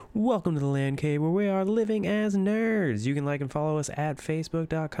Welcome to the Land Cave, where we are living as nerds. You can like and follow us at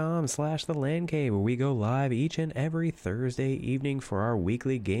facebook.com/the Land Cave, where we go live each and every Thursday evening for our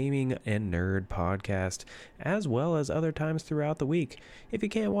weekly gaming and nerd podcast, as well as other times throughout the week. If you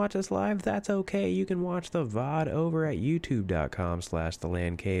can't watch us live, that's okay. You can watch the VOD over at youtube.com/the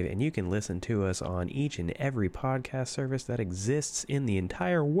Land Cave, and you can listen to us on each and every podcast service that exists in the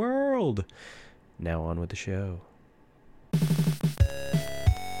entire world. Now on with the show.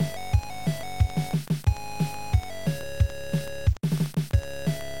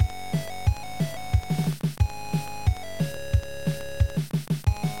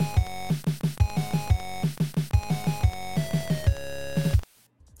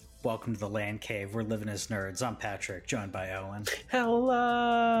 Welcome to the Land Cave. We're living as nerds. I'm Patrick, joined by Owen.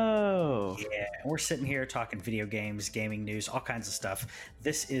 Hello! Yeah, we're sitting here talking video games, gaming news, all kinds of stuff.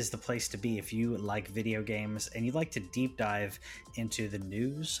 This is the place to be if you like video games and you like to deep dive into the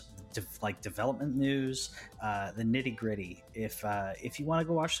news, like development news, the nitty gritty. If you want to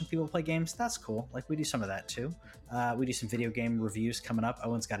go watch some people play games, that's cool. Like, we do some of that too. We do some video game reviews coming up.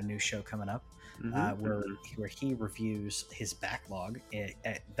 Owen's got a new show coming up. Where he reviews his backlog.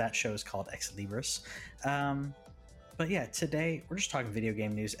 That show is called Ex Libris. But yeah, today we're just talking video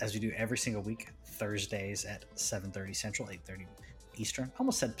game news as we do every single week, Thursdays at 7:30 Central, 8:30 Eastern.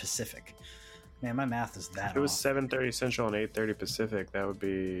 Almost said Pacific. Man, my math is that. If it was off. 7:30 Central and 8:30 Pacific, that would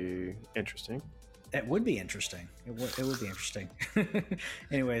be interesting. It would be interesting. It would be interesting.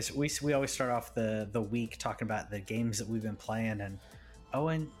 Anyways, we always start off the week talking about the games that we've been playing. And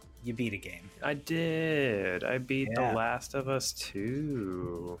Owen, you beat a game. I did. I beat The Last of Us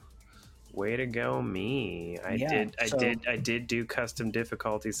 2. Way to go, me. I did do custom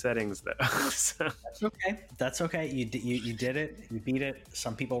difficulty settings though. So. That's okay. That's okay. You did it. You beat it.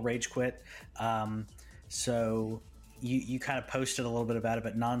 Some people rage quit. So you kind of posted a little bit about it,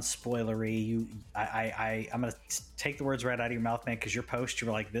 but non-spoilery. I'm gonna take the words right out of your mouth, man, because your post, you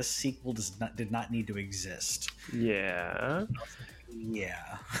were like, this sequel did not need to exist. Yeah.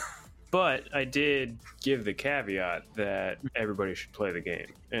 Yeah. But I did give the caveat that everybody should play the game.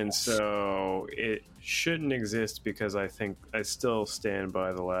 And so it shouldn't exist because I think I still stand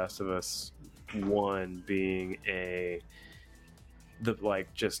by The Last of Us 1 being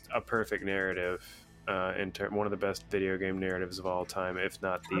just a perfect narrative, one of the best video game narratives of all time, if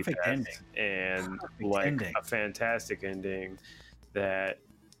not the best. Ending. And Ending. A fantastic ending that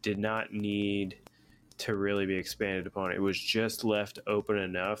did not need to really be expanded upon. It was just left open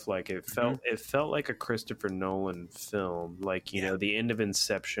enough. Like it felt like a Christopher Nolan film, like, you know, the end of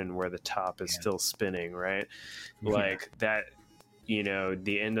Inception where the top is still spinning, right? Like that, you know,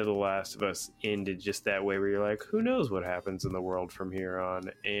 the end of The Last of Us ended just that way where you're like, who knows what happens in the world from here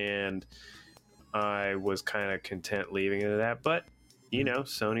on? And I was kind of content leaving it at that. But, you know,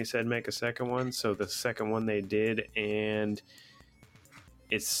 Sony said make a second one. So the second one they did, and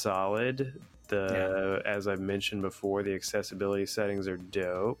it's solid. As I've mentioned before, the accessibility settings are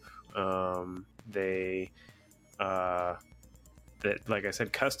dope. Like I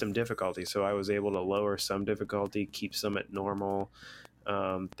said, custom difficulty. So I was able to lower some difficulty, keep some at normal.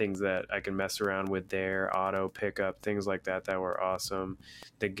 Things that I can mess around with there, auto pickup, things like that were awesome.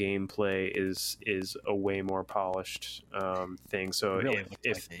 The gameplay is a way more polished thing. So really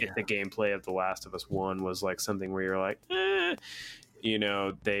if the gameplay of The Last of Us 1 was like something where you're like, you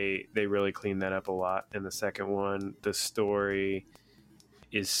know, they really cleaned that up a lot in the second one. The story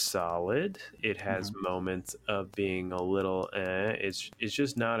is solid. It has moments of being a little it's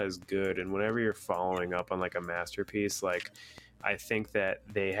just not as good. And whenever you're following up on like a masterpiece, like, I think that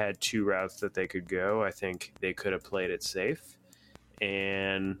they had two routes that they could go. I think they could have played it safe,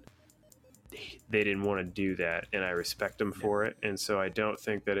 and they didn't want to do that, and I respect them for it. And so I don't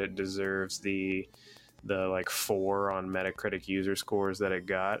think that it deserves the like 4 on Metacritic user scores that it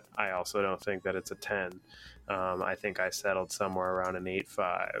got. I also don't think that it's a 10. I think I settled somewhere around an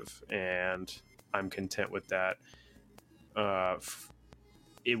 8.5, and I'm content with that.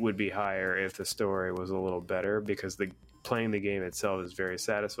 It would be higher if the story was a little better, because playing the game itself is very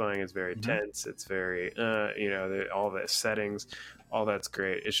satisfying. It's very tense. It's very, you know, all the settings, all that's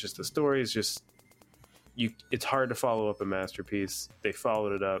great. It's just the story is just, it's hard to follow up a masterpiece. They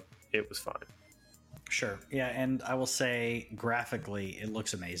followed it up. It was fine. Sure. Yeah, and I will say graphically it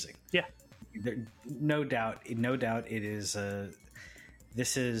looks amazing. Yeah. No doubt it is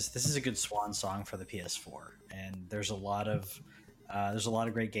this is a good swan song for the PS4. And there's a lot of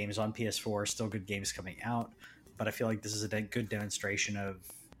great games on PS4, still good games coming out, but I feel like this is a good demonstration of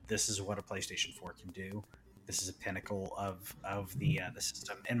this is what a PlayStation 4 can do. This is a pinnacle of the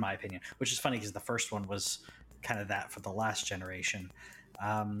system, in my opinion, which is funny because the first one was kind of that for the last generation.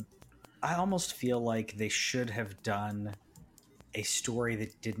 I almost feel like they should have done a story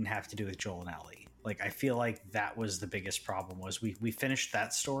that didn't have to do with Joel and Ellie. Like, I feel like that was the biggest problem, was we finished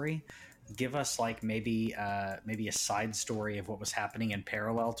that story. Give us like maybe a side story of what was happening in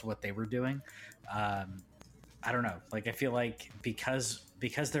parallel to what they were doing. I don't know. Like, I feel like because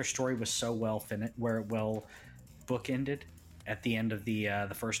their story was so well bookended at the end of the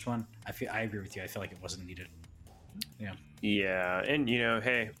first one, I agree with you. I feel like it wasn't needed. Yeah. Yeah, and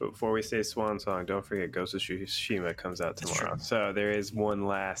hey, before we say Swan Song, don't forget Ghost of Tsushima comes out tomorrow. So there is one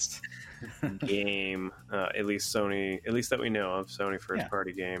last game, at least that we know of, Sony first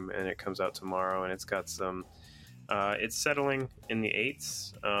party game, and it comes out tomorrow, and it's got some. It's settling in the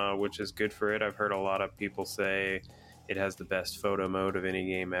 8s, which is good for it. I've heard a lot of people say it has the best photo mode of any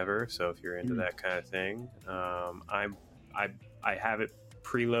game ever. So if you're into that kind of thing, I have it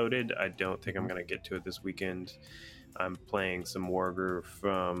preloaded. I don't think I'm going to get to it this weekend. I'm playing some Wargroove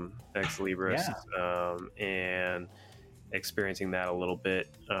from Ex Libris, and experiencing that a little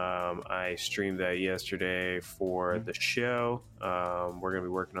bit. I streamed that yesterday for the show. We're going to be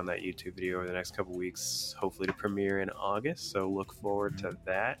working on that YouTube video over the next couple weeks, hopefully to premiere in August. So look forward to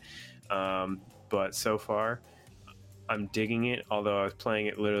that. But so far, I'm digging it, although I was playing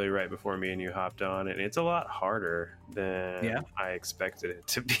it literally right before me and you hopped on, and it's a lot harder than I expected it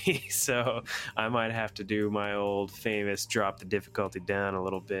to be. So I might have to do my old famous drop the difficulty down a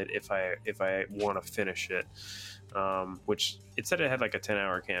little bit if I want to finish it. Which it said it had like a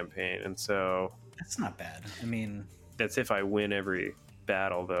 10-hour campaign, and so that's not bad. I mean, that's if I win every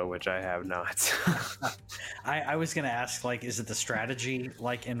battle, though, which I have not. I was going to ask, like, is it the strategy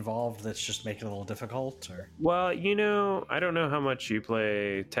like involved that's just making it a little difficult? Or well, I don't know how much you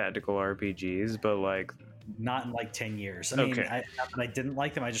play tactical RPGs, but like not in like 10 years. I mean, I didn't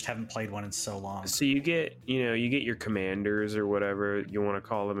like them. I just haven't played one in so long. So you get your commanders or whatever you want to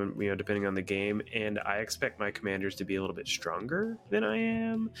call them, depending on the game. And I expect my commanders to be a little bit stronger than I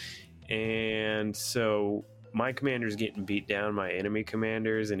am. And so my commander's getting beat down my enemy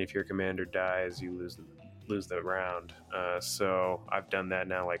commanders. And if your commander dies, you lose the round. So I've done that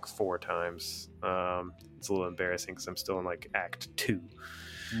now like 4 times. It's a little embarrassing because I'm still in like Act 2.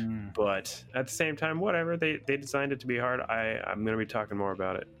 But at the same time, whatever, they designed it to be hard. I'm going to be talking more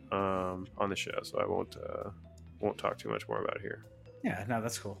about it on the show, so I won't talk too much more about it here. Yeah, no,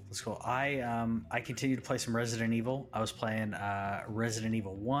 that's cool. I continue to play some Resident Evil. I was playing Resident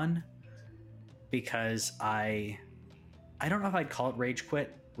Evil 1 because I don't know if I'd call it rage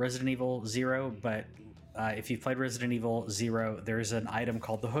quit Resident Evil 0, but if you've played Resident Evil 0, there's an item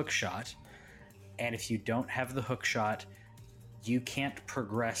called the hook shot, and if you don't have the hook shot, you can't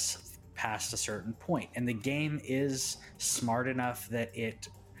progress past a certain point. And the game is smart enough that it,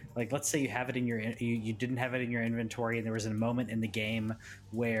 like, let's say you have it in you didn't have it in your inventory, and there was a moment in the game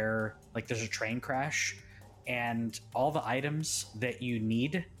where like there's a train crash and all the items that you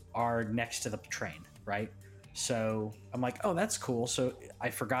need are next to the train, right? So I'm like, oh, that's cool. So I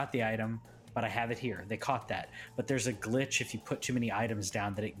forgot the item, but I have it here. They caught that. But there's a glitch if you put too many items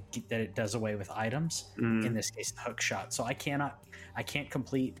down that it does away with items. In this case, the hook shot. So I can't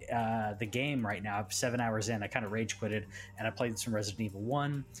complete the game right now. I'm 7 hours in. I kind of rage quitted, and I played some Resident Evil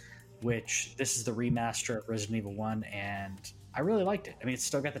 1, which this is the remaster of Resident Evil 1, and I really liked it. I mean, it's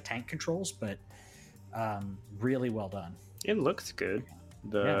still got the tank controls, but really well done. It looks good.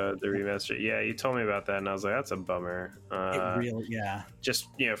 The remaster. Yeah, you told me about that, and I was like, that's a bummer. It really, just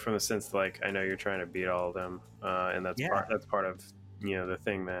from the sense like I know you're trying to beat all of them, and that's part of the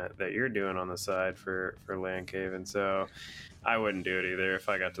thing that you're doing on the side for Land Cave, and so I wouldn't do it either if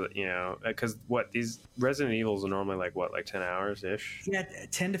I got to because these Resident Evils are normally like 10 hours ish. Yeah,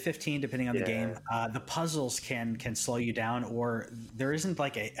 10 to 15 depending on the game. The puzzles can slow you down, or there isn't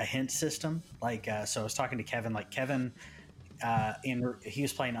like a hint system. Like so I was talking to Kevin. Like Kevin. He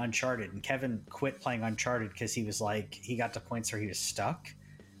was playing Uncharted, and Kevin quit playing Uncharted because he was like, he got to points where he was stuck,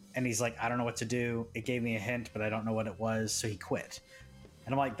 and he's like, I don't know what to do. It gave me a hint, but I don't know what it was, so he quit.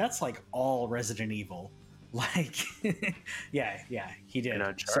 And I'm like, that's like all Resident Evil. Like, yeah, he did. And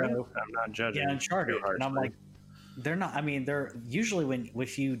Uncharted? So, I'm not judging. Yeah, Uncharted. And I'm like, they're not. I mean, they're usually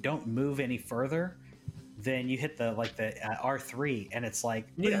if you don't move any further, then you hit the R3 and it's like,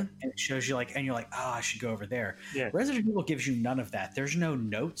 and it shows you like, and you're like, oh, I should go over there. Yeah. Resident Evil gives you none of that. There's no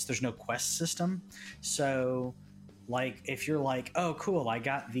notes. There's no quest system. So like, if you're like, oh, cool, I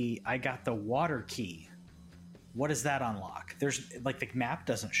got the water key. What does that unlock? There's like, the map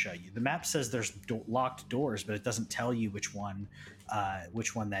doesn't show you. The map says there's locked doors, but it doesn't tell you which one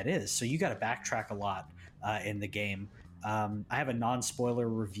that is. So you got to backtrack a lot in the game. I have a non-spoiler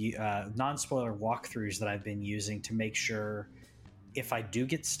walkthroughs that I've been using to make sure if I do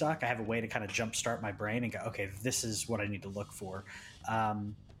get stuck, I have a way to kind of jumpstart my brain and go, okay, this is what I need to look for.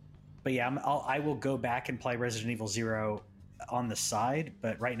 But yeah, I will go back and play Resident Evil 0 on the side,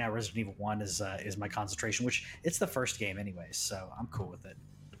 but right now Resident Evil 1 is my concentration, which it's the first game anyways, so I'm cool with it.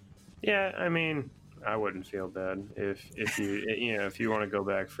 Yeah, I mean, I wouldn't feel bad if you if you want to go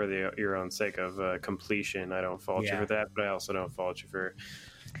back for your own sake of completion. I don't fault you for that, but I also don't fault you for,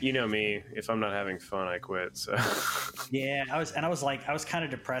 you know me, if I'm not having fun, I quit. So yeah, I was kind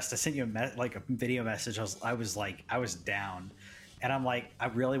of depressed. I sent you a video message. I was down. And I'm like, I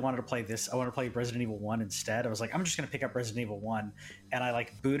really wanted to play this. I want to play Resident Evil 1 instead. I was like, I'm just going to pick up Resident Evil 1. And I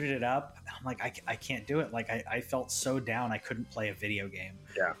like booted it up. And I'm like, I can't do it. Like, I felt so down. I couldn't play a video game.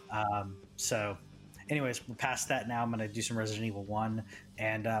 Yeah. So anyways, we're past that now. I'm going to do some Resident Evil 1.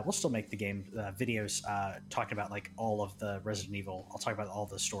 And we'll still make the game videos talking about like all of the Resident Evil. I'll talk about all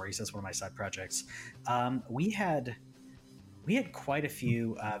the stories. That's one of my side projects. We had quite a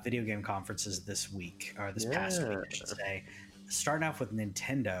few video game conferences this week, or this past week, I should say. Starting off with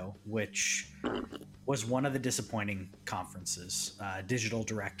Nintendo, which was one of the disappointing conferences, digital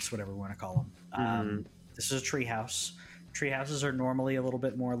directs, whatever we want to call them. This is a treehouse. Treehouses are normally a little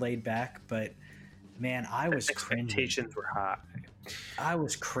bit more laid back, but man, I was cringing. Expectations were high. I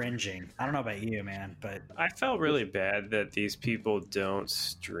was cringing. I don't know about you, man, but I felt really bad that these people don't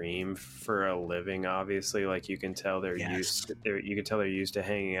stream for a living. Obviously, like you can tell they're used to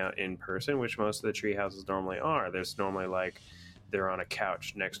hanging out in person, which most of the tree houses normally are. There's normally like they're on a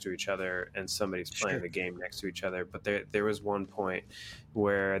couch next to each other and somebody's playing the game next to each other. But there was one point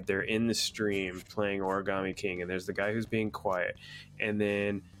where they're in the stream playing Origami King, and there's the guy who's being quiet, and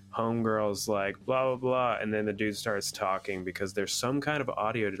then homegirl's like blah blah blah, and then the dude starts talking because there's some kind of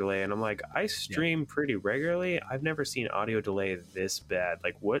audio delay, and I'm like, I stream pretty regularly. I've never seen audio delay this bad.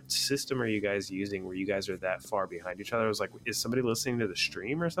 Like, what system are you guys using where you guys are that far behind each other? I was like, is somebody listening to the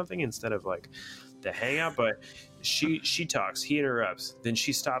stream or something instead of like the hangout? But she talks, he interrupts, then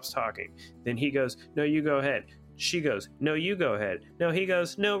she stops talking, then he goes, no, you go ahead. She goes, no, you go ahead. No, he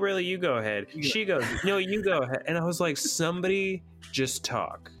goes, no, really, you go ahead. She goes, no, you go ahead. And I was like, somebody just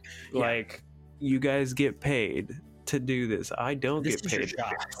talk. Like, you guys get paid to do this. I don't get paid. Your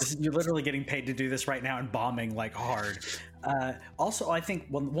job. You're literally getting paid to do this right now and bombing like hard. Also, I think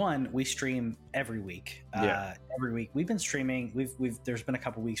we stream every week. Every week we've been streaming. There's been a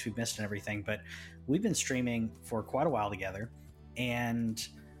couple weeks we've missed and everything, but we've been streaming for quite a while together. And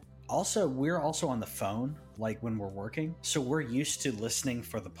also, we're also on the phone, like when we're working. So we're used to listening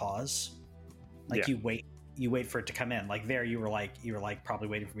for the pause. Like you wait for it to come in. Like there, you were like probably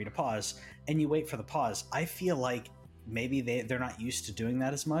waiting for me to pause, and you wait for the pause. I feel like maybe they're not used to doing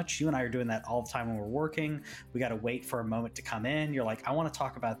that as much. You and I are doing that all the time when we're working. We got to wait for a moment to come in. You're like, I want to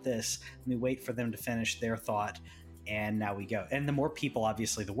talk about this. Let me wait for them to finish their thought, and now we go. And the more people,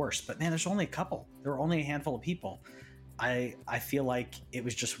 obviously, the worse. But man, there's only a couple. There were only a handful of people. I feel like it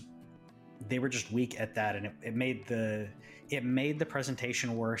was just they were just weak at that, and it made the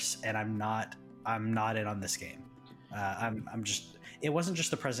presentation worse. And I'm not in on this game. It wasn't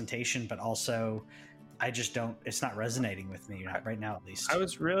just the presentation, but also I just don't. It's not resonating with me right now, at least. I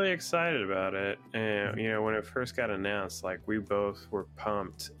was really excited about it, and when it first got announced, like we both were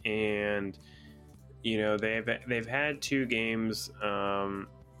pumped. And they've had two games.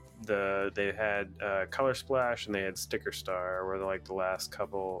 They had Color Splash and they had Sticker Star, were like the last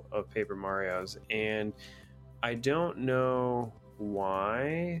couple of Paper Marios, and I don't know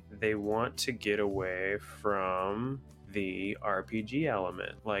why they want to get away from the RPG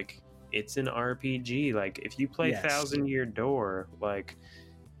element. Like, it's an RPG. Like, if you play Thousand Year Door, like,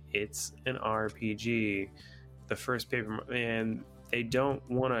 it's an RPG. The first Paper, and they don't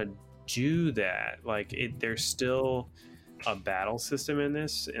want to do that. Like, there's still a battle system in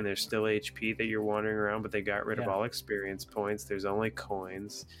this, and there's still HP that you're wandering around, but they got rid of all experience points. There's only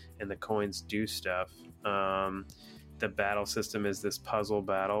coins, and the coins do stuff. The battle system is this puzzle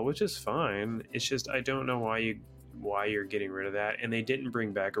battle, which is fine. It's just, I don't know why you're getting rid of that. And they didn't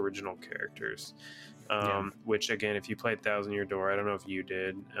bring back original characters, which again, if you played Thousand Year Door, I don't know if you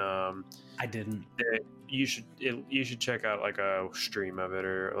did. I didn't. You should check out like a stream of it,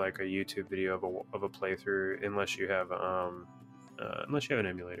 or like a YouTube video of a playthrough, unless you have an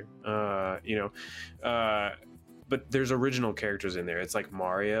emulator. But there's original characters in there. It's like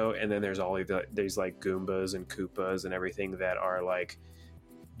Mario, and then there's there's like Goombas and Koopas and everything that are like,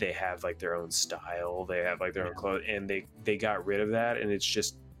 they have like their own style. They have like their own clothes, and they got rid of that, and it's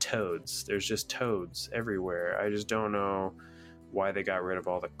just toads. There's just toads everywhere. I just don't know why they got rid of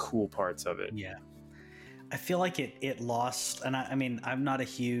all the cool parts of it. Yeah. I feel like it lost, and I mean, I'm not a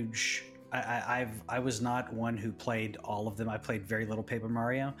huge I was not one who played all of them. I played very little Paper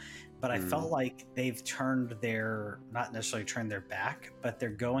Mario, but I felt like they've not necessarily turned their back, but they're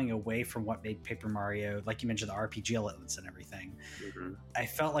going away from what made Paper Mario, like you mentioned, the RPG elements and everything. I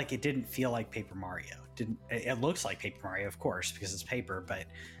felt like it didn't feel like Paper Mario. It looks like Paper Mario, of course, because it's paper, but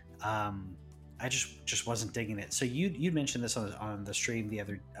I just wasn't digging it. So you mentioned this on the stream the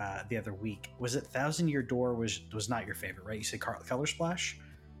other week. Was it Thousand Year Door was not your favorite, right? You said Color Splash?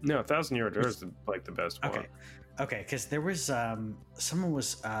 No, Thousand Year Door is like the best one. Okay, because there was someone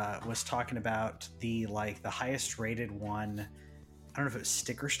was talking about the highest rated one. I don't know if it was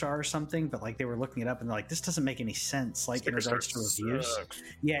Sticker Star or something, but like they were looking it up and they're like, this doesn't make any sense. Like in regards to reviews.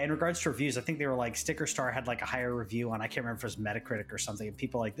 Yeah, in regards to reviews, I think they were like Sticker Star had like a higher review on, I can't remember if it was Metacritic or something. And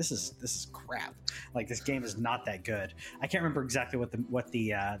people were like, this is crap. Like this game is not that good. I can't remember exactly what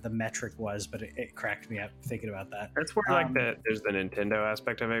the metric was, but it cracked me up thinking about that. That's where there's the Nintendo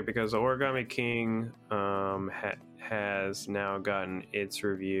aspect of it, because Origami King has now gotten its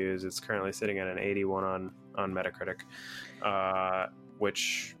reviews. It's currently sitting at an 81 on Metacritic.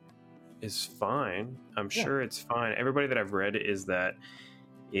 Which is fine. I'm sure it's fine. Everybody that I've read is that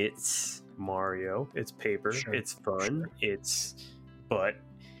it's Mario, it's paper, it's fun, but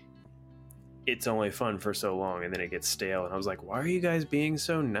it's only fun for so long and then it gets stale. And I was like, why are you guys being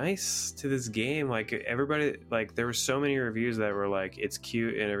so nice to this game? Like everybody, like there were so many reviews that were like, it's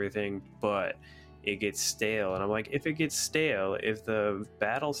cute and everything, but it gets stale. And I'm like, if it gets stale, if the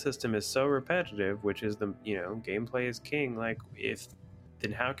battle system is so repetitive, which is gameplay is king,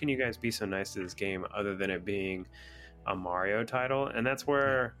 then how can you guys be so nice to this game other than it being a Mario title? And that's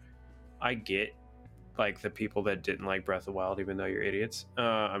where I get like the people that didn't like Breath of the Wild, even though you're idiots.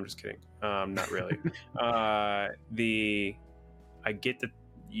 I'm just kidding. Not really. I get that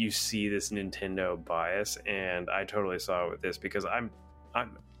you see this Nintendo bias, and I totally saw it with this, because I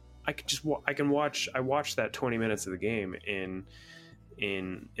watched that 20 minutes of the game in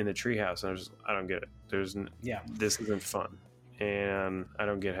the treehouse, and I don't get it. This isn't fun, and I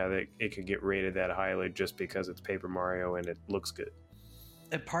don't get how it could get rated that highly just because it's Paper Mario and it looks good.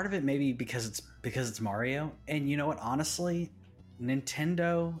 And part of it maybe because it's Mario, and you know what? Honestly,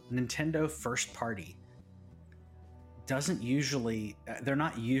 Nintendo first party they're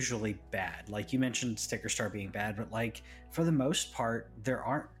not usually bad. Like you mentioned Sticker Star being bad, but like for the most part, there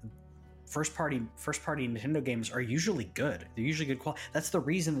aren't first party Nintendo games are usually good. They're usually good quality. That's the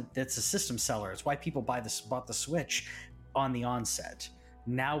reason that it's a system seller. It's why people bought the Switch on the onset.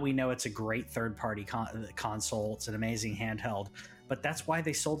 Now we know it's a great third party console. It's an amazing handheld, but that's why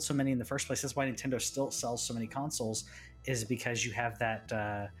they sold so many in the first place. That's why Nintendo still sells so many consoles, is because you have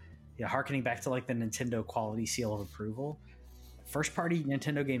that harkening back to like the Nintendo quality seal of approval. First party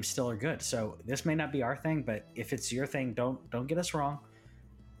Nintendo games still are good. So this may not be our thing, but if it's your thing, don't get us wrong.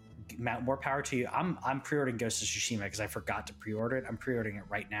 More power to you. I'm pre-ordering Ghost of Tsushima because I forgot to pre-order it. I'm pre-ordering it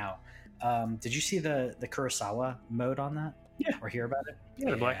right now. Did you see the Kurosawa mode on that? Yeah. Or hear about it? Yeah,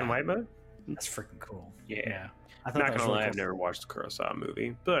 the black and white mode. That's freaking cool. Yeah. I thought not gonna lie, I've never watched the Kurosawa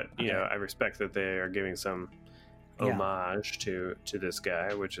movie, but I respect that they are giving some homage to this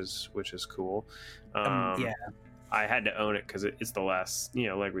guy, which is cool. I had to own it because it's the last,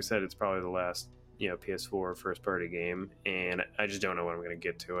 like we said, it's probably the last PS4 first party game, and I just don't know when I'm going to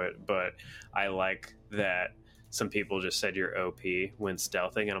get to it. But I like that some people just said you're OP when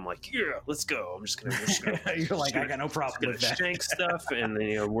stealthing, and I'm like, yeah, let's go. I'm just gonna you're like, I got no problem with that. Shank stuff, and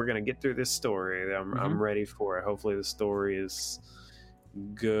then we're gonna get through this story. I'm ready for it. Hopefully the story is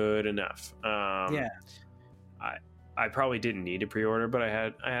good enough. I probably didn't need to pre-order, but I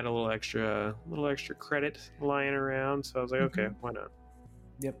had a little extra credit lying around, so I was like, okay, why not?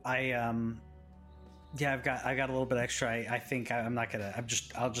 Yep. I've got a little bit extra. I think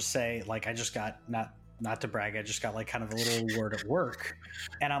I'll just say, like, I just got, not to brag, I just got like kind of a little reward at work,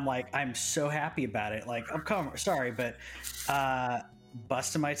 and I'm like, I'm so happy about it. Like, sorry, but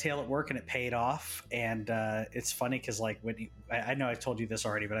busted my tail at work and it paid off. And it's funny because like I know I told you this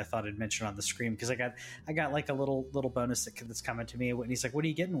already, but I thought I'd mention on the screen because I got like a little bonus that's coming to me, and he's like, what are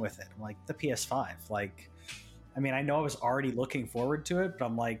you getting with it? I'm like, the PS5. Like, I mean, I know I was already looking forward to it, but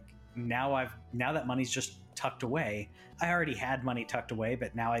I'm like, now that money's just tucked away. I already had money tucked away,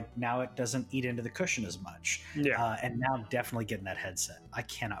 but now it doesn't eat into the cushion as much. Yeah. And now I'm definitely getting that headset. I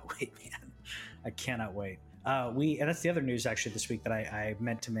cannot wait, man. I cannot wait. And that's the other news actually this week that I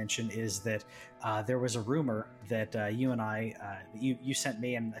meant to mention is that there was a rumor that you and I, you sent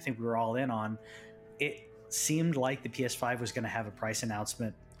me, and I think we were all in on. It seemed like the PS5 was going to have a price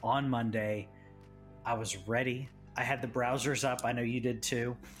announcement on Monday. I was ready. I had the browsers up. I know you did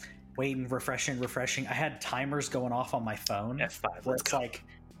too. Waiting, refreshing. I had timers going off on my phone. F5. Where it's like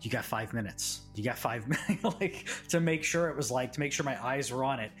you got 5 minutes. You got 5 minutes, like to make sure it was like to make sure my eyes were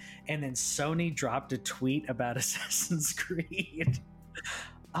on it. And then Sony dropped a tweet about Assassin's Creed.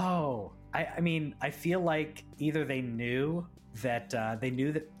 Oh, I mean, I feel like either they knew that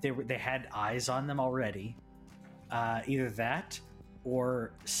they had eyes on them already, either that,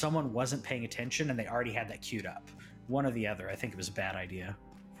 or someone wasn't paying attention and they already had that queued up. One or the other. I think it was a bad idea.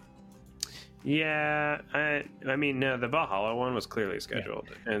 Yeah, I mean, no, the Valhalla one was clearly scheduled,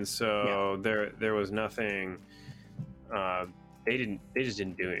 and so there was nothing. They just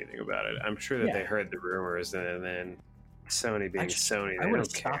didn't do anything about it. I'm sure that they heard the rumors, and then Sony being Sony, they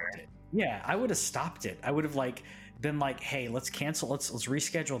don't care. It. Yeah, I would have stopped it. I would have been like, hey, let's cancel. Let's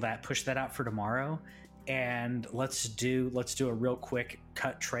reschedule that. Push that out for tomorrow, and let's do a real quick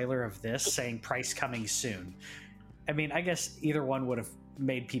cut trailer of this saying price coming soon. I mean, I guess either one would have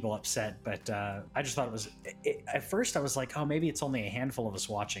made people upset, but I just thought it was at first I was like, oh, maybe it's only a handful of us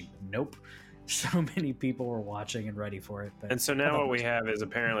watching. Nope, so many people were watching and ready for it. But and so now what we have is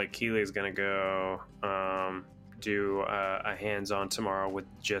apparently Keeley's going to go do a hands-on tomorrow with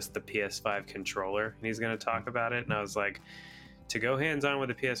just the PS5 controller, and he's going to talk about it. And I was like, to go hands-on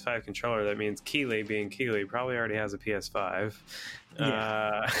with a PS5 controller, that means Keeley, being Keeley, probably already has a PS5.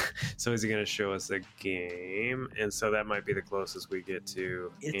 So is he going to show us a game? And so that might be the closest we get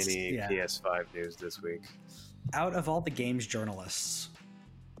to any PS5 news this week. Out of all the games journalists,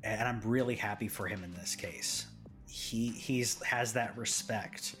 and I'm really happy for him in this case, he has that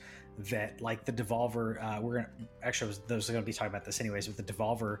respect that, like, the Devolver, we're gonna actually those are going to be talking about this anyways, but the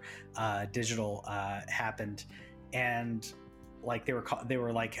Devolver digital happened, and like they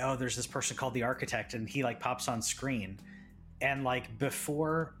were like, oh, there's this person called the Architect, and he like pops on screen, and like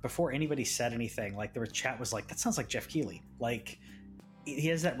before anybody said anything, like there was chat was like, that sounds like Jeff Keighley. Like he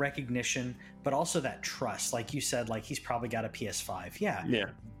has that recognition, but also that trust, like you said, like he's probably got a PS5. Yeah.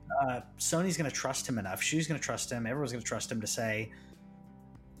 Sony's going to trust him enough. She's going to trust him. Everyone's going to trust him to say,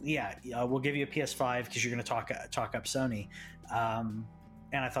 yeah, we'll give you a PS5 because you're going to talk up Sony. And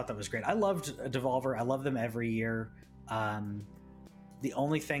I thought that was great. I loved Devolver. I love them every year. The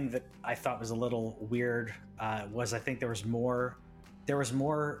only thing that I thought was a little weird was I think there was more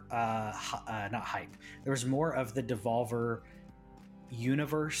not hype. There was more of the Devolver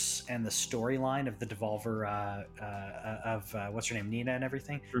universe and the storyline of the Devolver of what's her name, Nina, and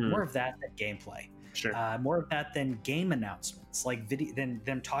everything. More of that than gameplay. Sure. More of that than game announcements, like than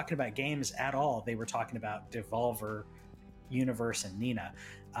them talking about games at all. They were talking about Devolver universe and Nina.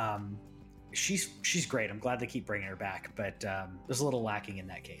 She's great. I'm glad they keep bringing her back, but there's a little lacking in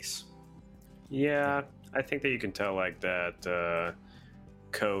that case. Yeah, I think that you can tell like that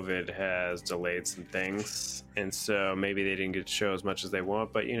COVID has delayed some things, and so maybe they didn't get to show as much as they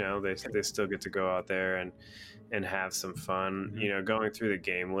want, but you know they still get to go out there and have some fun. Mm-hmm. You know, going through the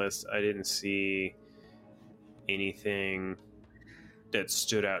game list, I didn't see anything that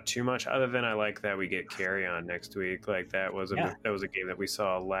stood out too much, other than I like that we get Carry On next week. Like that was a game that we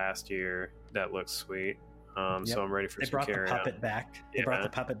saw last year that looks sweet. So I'm ready for some Carry On. They brought the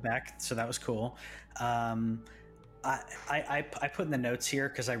puppet back, so that was cool. I put in the notes here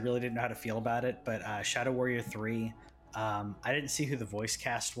because I really didn't know how to feel about it, but Shadow Warrior 3, I didn't see who the voice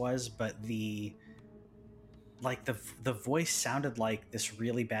cast was, but the voice sounded like this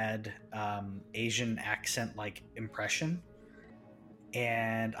really bad Asian accent like impression.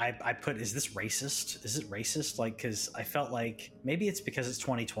 And I put, is this racist? Is it racist? Like, because I felt like maybe it's because it's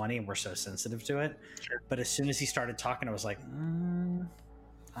 2020 and we're so sensitive to it. Sure. But as soon as he started talking, I was like,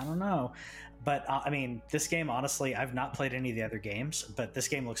 I don't know. But I mean, this game, honestly, I've not played any of the other games, but this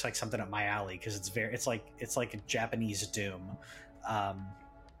game looks like something up my alley because it's like a Japanese Doom.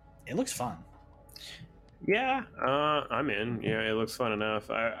 It looks fun. Yeah, I'm in. Yeah, it looks fun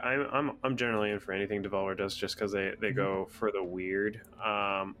enough. I'm generally in for anything Devolver does, just because they go for the weird.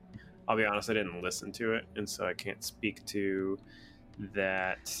 I'll be honest, I didn't listen to it, and so I can't speak to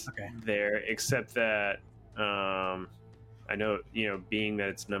that there, except that I know, being that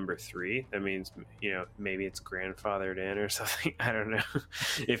it's number 3, that means, maybe it's grandfathered in or something. I don't know.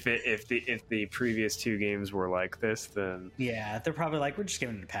 If the previous 2 games were like this, then yeah, they're probably like, we're just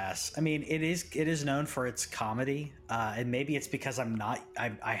giving it a pass. I mean, it is known for its comedy, and maybe it's because I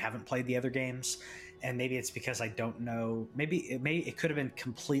haven't played the other games, and maybe it's because I don't know. Maybe it could have been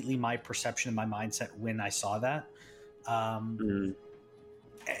completely my perception and my mindset when I saw that. I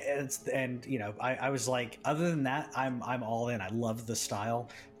was like, other than that, I'm all in. I love the style.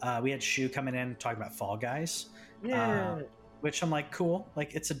 We had Shu coming in talking about Fall Guys, which I'm like, cool,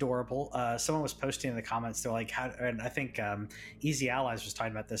 like it's adorable. Someone was posting in the comments, they're like, and I think Easy Allies was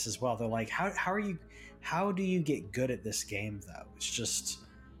talking about this as well. They're like, how do you get good at this game though? It's just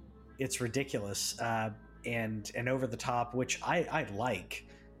it's ridiculous and over the top, which I like,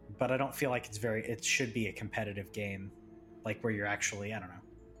 but I don't feel like it should be a competitive game, like where you're actually, I don't know,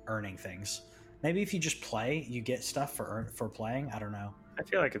 earning things. Maybe if you just play, you get stuff for playing. I don't know. I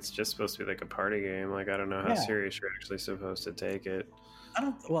feel like it's just supposed to be like a party game. Like, I don't know how serious you're actually supposed to take it. I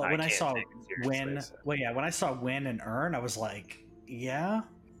don't. Well, when I saw win, when I saw win and earn, I was like, yeah,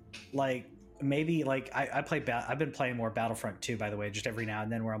 like maybe like I play. I've been playing more Battlefront 2, by the way, just every now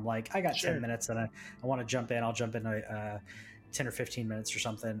and then, where I'm like, I got 10 minutes and I want to jump in. I'll jump in 10 or 15 minutes or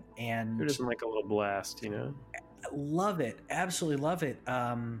something. And who doesn't like a little blast, you know? Love it, absolutely love it.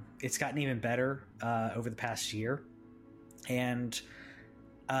 It's gotten even better over the past year, and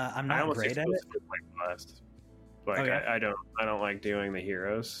I'm not great at it. Blast. Like, I don't like doing the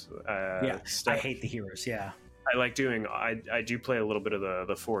heroes. I hate the heroes. Yeah, I like doing. I do play a little bit of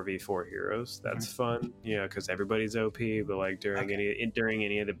the 4v4 heroes. That's fun, you know, because everybody's OP. But like during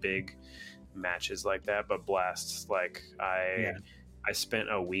any of the big matches like that, but blasts, like I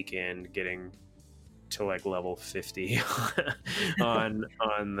spent a weekend getting to like level 50 on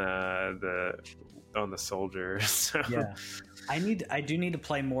the soldiers. So. Yeah, I do need to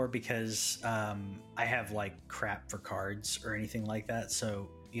play more because I have like crap for cards or anything like that. So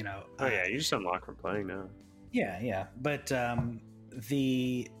you know. You just unlock from playing now. Yeah, but I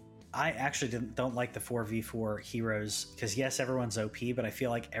actually don't like the 4v4 heroes because yes, everyone's OP, but I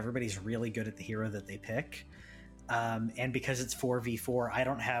feel like everybody's really good at the hero that they pick, and because it's 4v4, I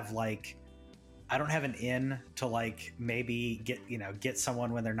don't have an in to like maybe get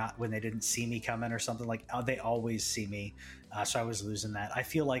someone when they didn't see me coming or something. Like they always see me, so I was losing that. I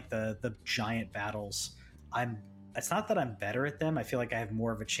feel like the giant battles, it's not that I'm better at them. I feel like I have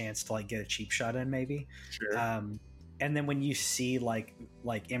more of a chance to like get a cheap shot in maybe. Sure. And then when you see like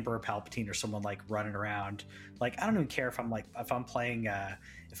Emperor Palpatine or someone like running around, like I don't even care if I'm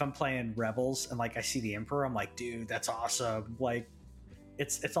playing Rebels and like I see the Emperor, I'm like, dude, that's awesome. Like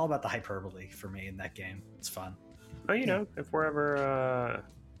it's all about the hyperbole for me in that game. It's fun. Oh, you know, if we're ever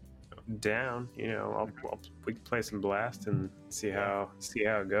down, you know, we can play some Blast and see how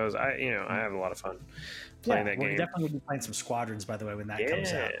it goes. I have a lot of fun playing that game. We're definitely going to be playing some Squadrons, by the way, when that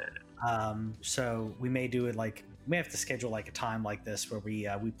comes out. So we may do it like we may have to schedule like a time like this where we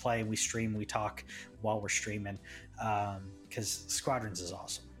play, we stream, we talk while we're streaming, because Squadrons is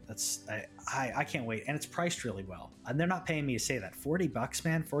awesome. I can't wait, and it's priced really well. And they're not paying me to say that. $40,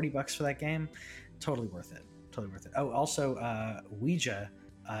 man, $40 for that game, totally worth it. Oh, also, Ouija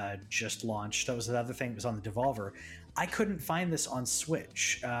just launched. That was another thing that was on the Devolver. I couldn't find this on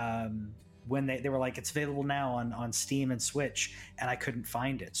Switch when they were like, it's available now on Steam and Switch, and I couldn't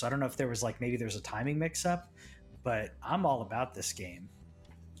find it. So I don't know if there was like maybe there's a timing mix-up, but I'm all about this game.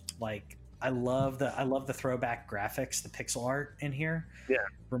 Like, I love the throwback graphics, the pixel art in here. Yeah,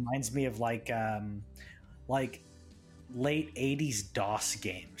 reminds me of like late 80s DOS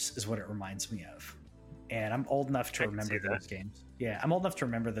games is what it reminds me of. And I'm old enough to remember those games. Yeah, I'm old enough to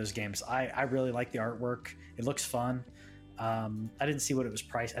remember those games. I really like the artwork. It looks fun. I didn't see what it was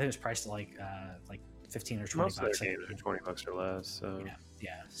priced. I think it was priced at like 15 or 20 bucks. Most of their games are $20 or less. So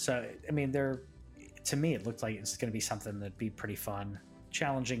yeah. So I mean, to me it looked like it's going to be something that'd be pretty fun,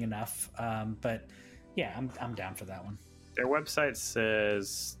 challenging enough. But yeah, I'm down for that one. Their website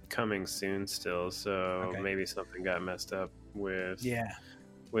says coming soon still, so maybe something got messed up with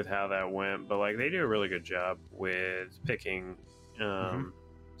how that went. But like, they do a really good job with picking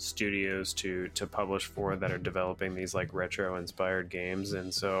studios to publish for that are developing these like retro inspired games.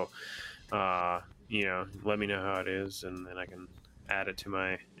 And so let me know how it is, and then I can add it to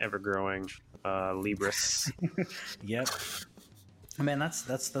my ever growing Libris. Yep. I mean, that's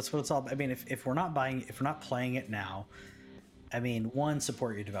what it's all. I mean, if we're not playing it now, I mean, one,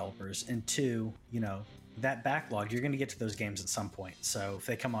 support your developers, and two, that backlog, you're going to get to those games at some point. So if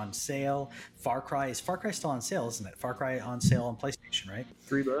they come on sale, Far Cry still on sale, isn't it? Far Cry on sale on PlayStation, right?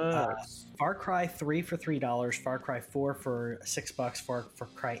 $3. Far Cry 3 for $3, Far Cry 4 for $6, Far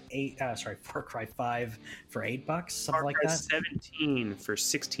Cry 5 for $8, something like that. 17 for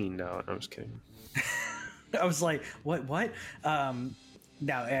 $16. I'm just kidding. I was like, what?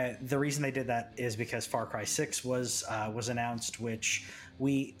 Now, the reason they did that is because Far Cry 6 was announced, which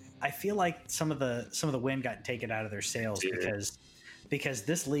I feel like some of the win got taken out of their sales because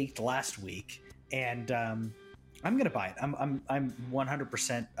this leaked last week, and I'm gonna buy it. I'm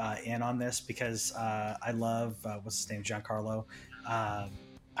 100% in on this because I love what's his name, Giancarlo.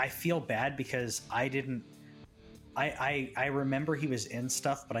 I feel bad because I remember he was in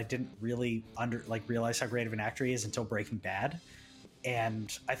stuff, but I didn't really realize how great of an actor he is until Breaking Bad.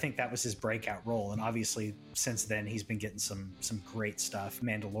 and I think that was his breakout role. And obviously, since then, he's been getting some great stuff.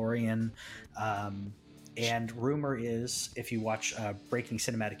 Mandalorian, and rumor is, if you watch Breaking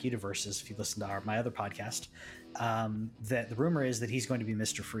Cinematic Universes, if you listen to my other podcast, that the rumor is that he's going to be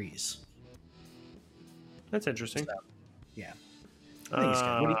Mr. Freeze. That's interesting. So, yeah, I think he's good.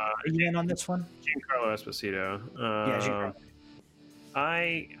 Are you in on this one? Giancarlo Esposito. Yeah, Giancarlo.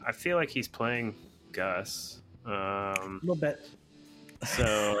 I feel like he's playing Gus. A little bit. So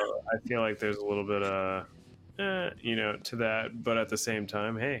I feel like there's a little bit of, to that. But at the same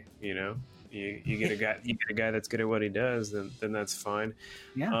time, hey, you get a guy that's good at what he does, then that's fine.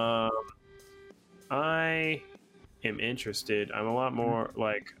 Yeah. I am interested. I'm a lot more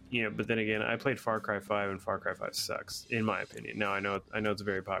like, but then again, I played Far Cry 5 and Far Cry 5 sucks, in my opinion. Now I know it's a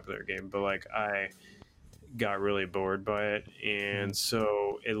very popular game, but like I got really bored by it, and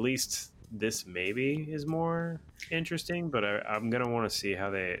so at least this maybe is more interesting, but I'm gonna want to see how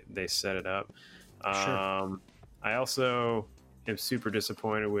they set it up. Sure. I also am super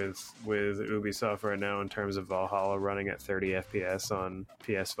disappointed with Ubisoft right now in terms of Valhalla running at 30 FPS on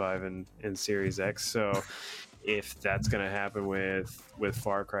PS5 and Series X. So if that's going to happen with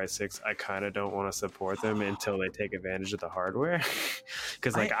Far Cry 6, I kind of don't want to support them until they take advantage of the hardware.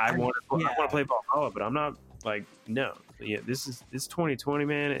 Because I want to play Valhalla, but I'm not like, no. Yeah, this is 2020,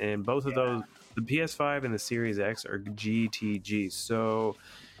 man, and both of those, the PS5 and the Series X, are GTG. So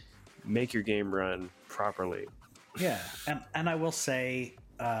make your game run properly. Yeah, and I will say,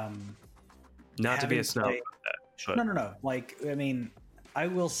 not to be a snob, but no. Like, I mean, I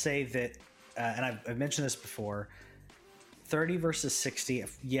will say that, and I've mentioned this before. 30 versus 60.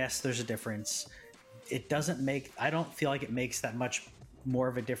 Yes, there's a difference. It doesn't make. I don't feel like it makes that much more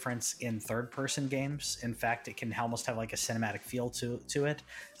of a difference in third-person games. In fact, it can almost have like a cinematic feel to it.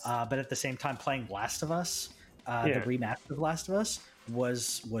 But at the same time, playing Last of Us, the remaster of Last of Us,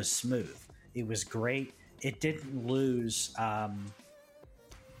 was smooth. It was great. It didn't lose.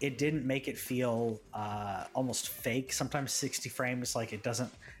 It didn't make it feel almost fake. Sometimes 60 frames, like it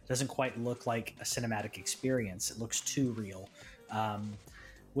doesn't quite look like a cinematic experience. It looks too real,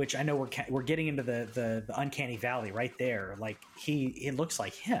 which I know we're getting into the uncanny valley right there. Like it looks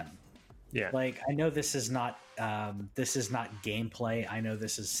like him. Yeah. Like I know this is not gameplay. I know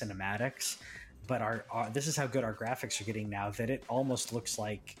this is cinematics, but our this is how good our graphics are getting now that it almost looks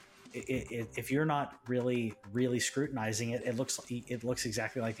like. If you're not really scrutinizing it, it looks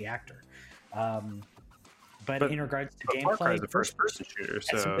exactly like the actor. But in regards to gameplay, Far Cry is a first-person shooter.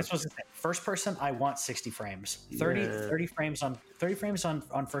 So this was first person. I want 60 frames. 30 frames on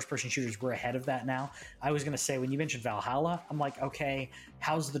first-person shooters. We're ahead of that now. I was going to say when you mentioned Valhalla, I'm like, okay,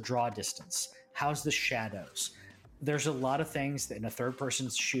 how's the draw distance? How's the shadows? There's a lot of things that in a third-person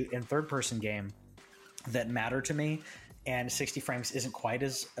game that matter to me. And 60 frames doesn't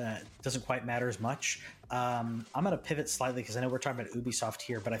quite matter as much. I'm going to pivot slightly because I know we're talking about Ubisoft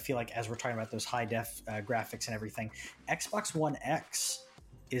here, but I feel like as we're talking about those high def graphics and everything, Xbox One X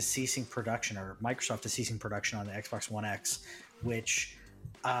is ceasing production, or Microsoft is ceasing production on the Xbox One X, which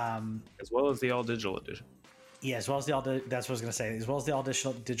as well as the all digital edition. Yeah, as well as that's what I was going to say. As well as the all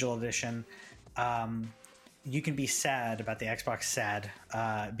digital edition. You can be sad about the Xbox SAD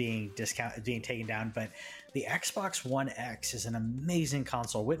being taken down, but the Xbox One X is an amazing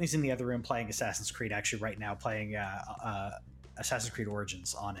console. Whitney's in the other room playing Assassin's Creed, actually right now playing Assassin's Creed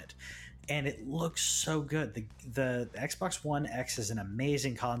Origins on it, and it looks so good. The Xbox One X is an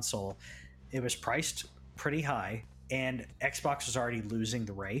amazing console. It was priced pretty high, and Xbox was already losing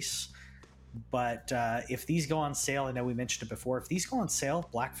the race. But if these go on sale, I know we mentioned it before, if these go on sale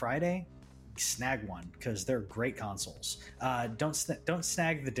Black Friday, snag one because they're great consoles. Don't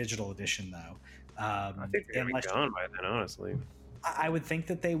snag the digital edition though. I think they're gonna be gone by then, honestly. I would think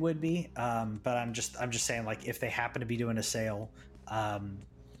that they would be, but I'm just saying, like, if they happen to be doing a sale, I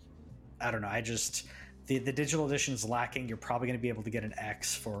don't know. The digital edition's lacking. You're probably going to be able to get an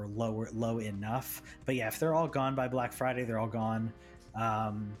X for low enough. But yeah, if they're all gone by Black Friday, they're all gone.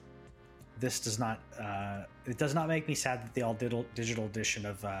 This does not. It does not make me sad that the all digital edition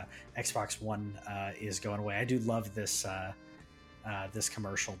of Xbox One is going away. I do love this this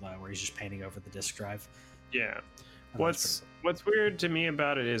commercial though, where he's just painting over the disc drive. Yeah. What's weird to me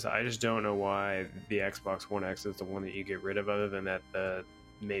about it is I just don't know why the Xbox One X is the one that you get rid of, other than that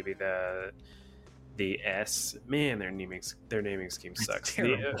maybe the S. Man, their naming scheme sucks.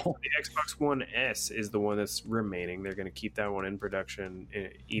 The Xbox One S is the one that's remaining. They're going to keep that one in production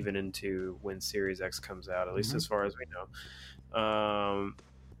even into when Series X comes out, at least as far as we know.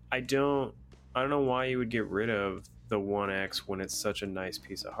 I don't know why you would get rid of the One X when it's such a nice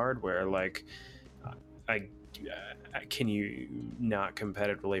piece of hardware. Like, can you not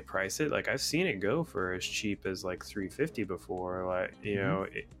competitively price it? Like, I've seen it go for as cheap as like $350 before. Like, you know,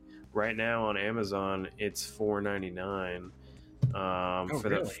 right now on Amazon it's $499 for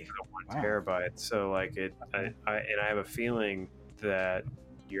the 1 terabyte. So like I have a feeling that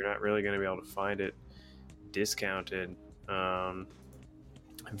you're not really going to be able to find it discounted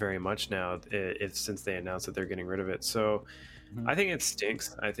very much now. It's since they announced that they're getting rid of it. So I think it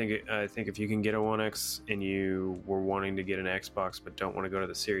stinks. I think if you can get a One X and you were wanting to get an Xbox but don't want to go to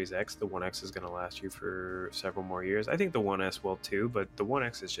the Series X, the One X is going to last you for several more years. I think the One S will too, but the One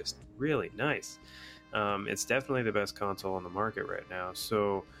X is just really nice. It's definitely the best console on the market right now.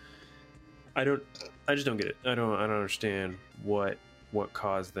 So I just don't get it. I don't understand what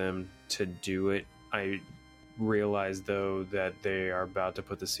caused them to do it. I realize though that they are about to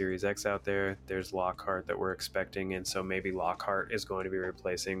put the Series X out there. There's Lockhart that we're expecting, and so maybe Lockhart is going to be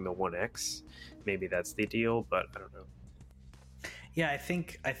replacing the One X. Maybe that's the deal, but I don't know. Yeah, I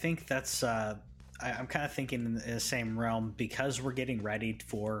think that's I'm kind of thinking in the same realm, because we're getting ready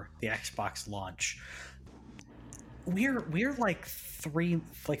for the Xbox launch. We're like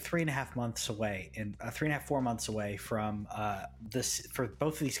 3.5 months away, and 3.5-4 months away from this, for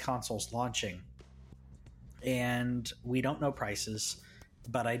both of these consoles launching. And we don't know prices,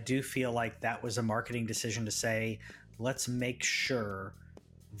 but I do feel like that was a marketing decision to say, let's make sure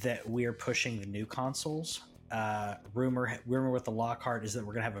that we're pushing the new consoles. Rumor with the Lockhart is that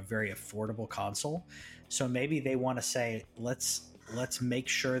we're going to have a very affordable console. So maybe they want to say, let's make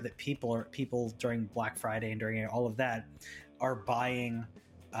sure that people during Black Friday and during all of that are buying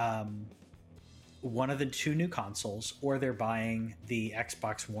one of the two new consoles, or they're buying the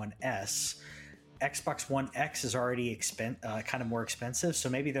Xbox One S. Xbox One X is already kind of more expensive, so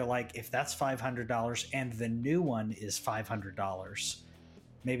maybe they're like, if that's $500 and the new one is $500,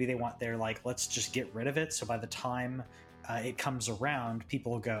 maybe they're like, let's just get rid of it, so by the time it comes around,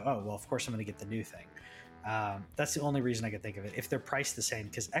 people will go, oh, well, of course I'm going to get the new thing. That's the only reason I could think of it, if they're priced the same,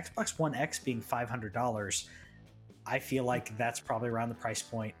 because Xbox One X being $500, I feel like that's probably around the price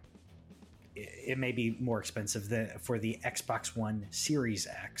point. It may be more expensive for the Xbox One Series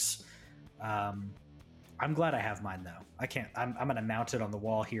X. I'm glad I have mine though. I'm going to mount it on the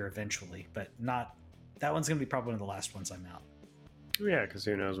wall here eventually, but that one's going to be probably one of the last ones I mount. Yeah, because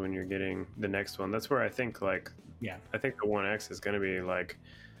who knows when you're getting the next one. That's where I think I think the One X is going to be like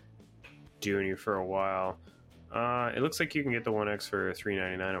doing you for a while. It looks like you can get the One X for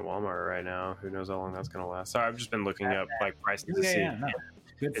 $399 at Walmart right now. Who knows how long that's going to last? Sorry, I've just been looking up like prices to see. Yeah, no.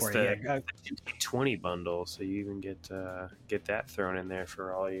 Good for you. The 20 bundle, so you even get that thrown in there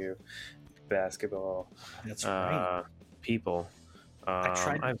for all you basketball people. I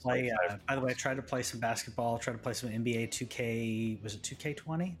tried to play. By the way, I tried to play some basketball. Tried to play some NBA 2K. Was it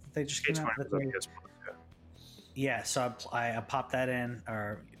 2K20? They just came out. Yeah, so I popped that in,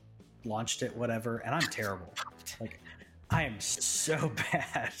 or launched it, whatever, and I'm terrible. Like, I am so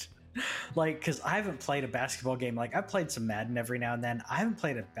bad. Like, because I haven't played a basketball game. Like, I've played some Madden every now and then. I haven't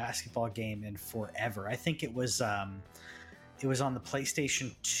played a basketball game in forever. I think it was on the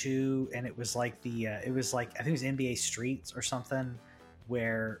PlayStation 2, and it was like I think it was NBA Streets or something,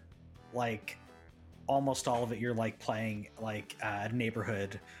 where like almost all of it you're like playing like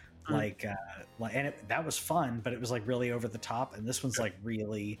neighborhood, and that was fun, but it was like really over the top. And this one's like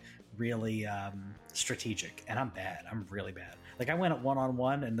really strategic, and I'm bad. I'm really bad. Like, I went at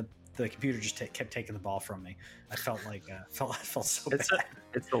 1-on-1 and the computer just kept taking the ball from me. I felt like felt so bad.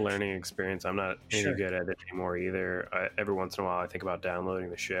 It's a learning experience. I'm not any good at it anymore either. Every once in a while I think about downloading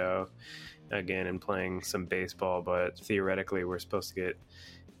the show again and playing some baseball, but theoretically we're supposed to get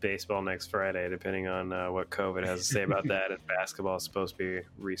baseball next Friday, depending on what COVID has to say about that. And basketball is supposed to be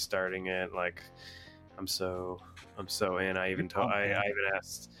restarting it. Like, I'm so in. I even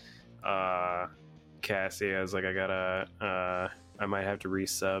asked Cassie, I was like, I might have to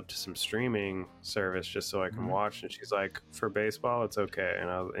resub to some streaming service just so I can watch. And she's like, for baseball, it's okay. And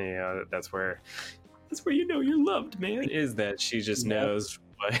that's where you know you're loved, man. Is that she just knows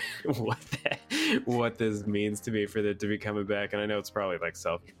what this means to me for it to be coming back. And I know it's probably like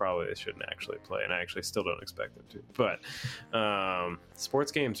selfish. Probably they shouldn't actually play, and I actually still don't expect them to. But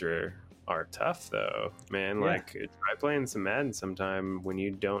sports games are tough though, man. Yeah. Like, try playing some Madden sometime when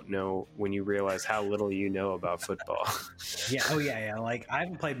you realize how little you know about football. Yeah. Like, I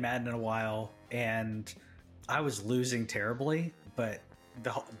haven't played Madden in a while, and I was losing terribly, but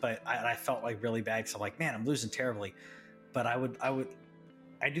I felt like really bad, because I'm like, man, I'm losing terribly. But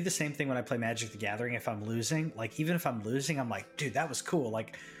I do the same thing when I play Magic the Gathering. If I'm losing, like, even if I'm losing, I'm like, dude, that was cool.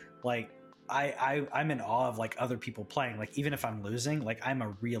 Like I'm in awe of like other people playing. Like, even if I'm losing, like, I'm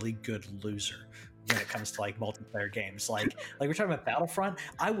a really good loser. when it comes to like multiplayer games. Like we're talking about Battlefront.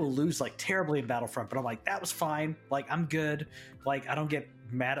 I will lose like terribly in Battlefront, but I'm like, that was fine. Like I'm good. Like I don't get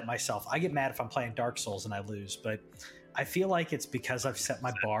mad at myself. I get mad if I'm playing Dark Souls and I lose, but I feel like it's because I've set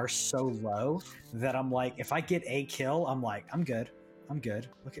my bar so low that I'm like, if I get a kill, I'm like, I'm good. I'm good.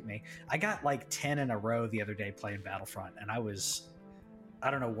 Look at me. I got like 10 in a row the other day playing Battlefront, and I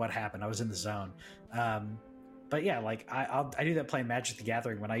don't know what happened. I was in the zone. But yeah, like I do that playing Magic the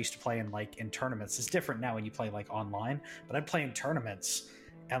Gathering when I used to play in tournaments. It's different now when you play like online, but I'd play in tournaments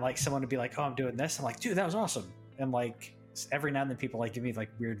and like someone would be like, oh, I'm doing this. I'm like, dude, that was awesome. And like every now and then people like give me like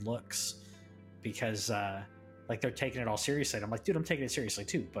weird looks because like they're taking it all seriously. And I'm like, dude, I'm taking it seriously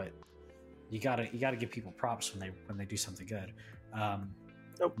too. But you gotta give people props when they do something good.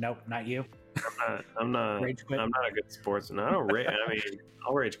 Nope, not you. I'm not Rage quit? I'm not a good sportsman. I don't rage. I mean,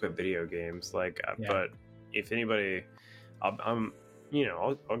 I'll rage quit video games. Like, Yeah. but if anybody, I'm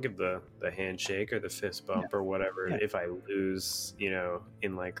I'll give the handshake or the fist bump or whatever if I lose,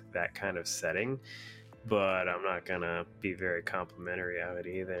 in like that kind of setting. But I'm not gonna be very complimentary of it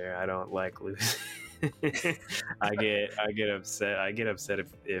either. I don't like losing. I get upset. I get upset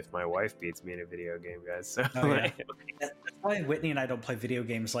if my wife beats me in a video game, guys. So That's why Whitney and I don't play video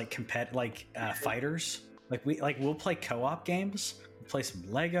games like fighters. Like we'll play co-op games, we'll play some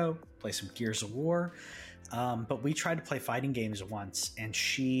Lego, play some Gears of War. But we tried to play fighting games once, and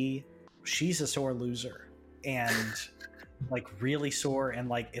she's a sore loser, and like really sore, and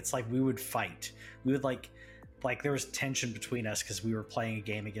like it's like we would fight. We would like there was tension between us because we were playing a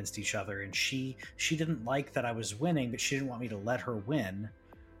game against each other, and she didn't like that I was winning, but she didn't want me to let her win.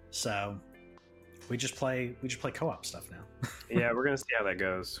 So we just play co-op stuff now. Yeah, we're gonna see how that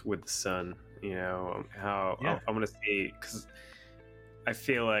goes with the son. I'm gonna see, because I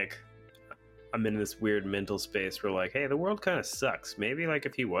feel like I'm in this weird mental space where like, hey, the world kind of sucks. Maybe like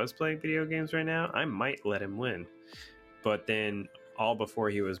if he was playing video games right now, I might let him win. But then all before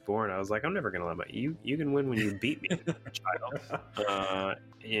he was born, I was like, I'm never gonna let you can win when you beat me, child.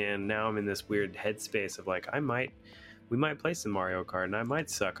 And now I'm in this weird headspace of like, we might play some Mario Kart, and I might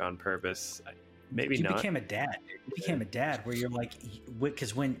suck on purpose. Maybe you not. became a dad. You became a dad where you're like,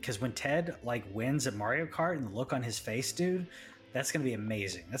 because when Ted like wins at Mario Kart and the look on his face, dude, that's gonna be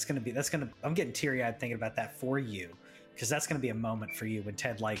amazing. I'm getting teary eyed thinking about that for you, because that's gonna be a moment for you when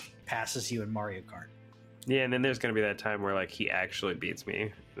Ted like passes you in Mario Kart. Yeah, and then there's gonna be that time where like he actually beats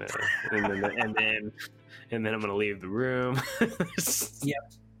me, and then I'm gonna leave the room. Yeah,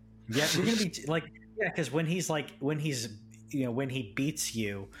 you're gonna be because when he beats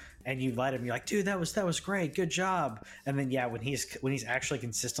you and you let him, you're like, dude, that was great, good job. And then when he's actually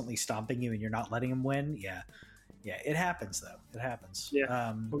consistently stomping you and you're not letting him win, it happens though. It happens.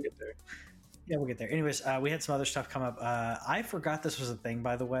 Yeah, we'll get there. Yeah, we'll get there. Anyways, we had some other stuff come up. I forgot this was a thing,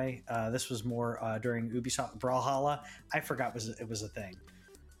 by the way. This was more during Ubisoft Brawlhalla. I forgot it was a thing.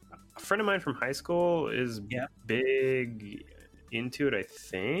 A friend of mine from high school is big into it, I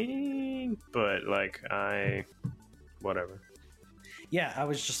think. But like, whatever. Yeah, I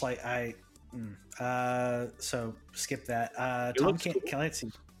was just like, so skip that. Tom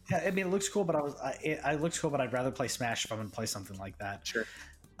Clancy. Yeah, I mean, it looks cool, but it looks cool, but I'd rather play Smash if I'm going to play something like that. Sure.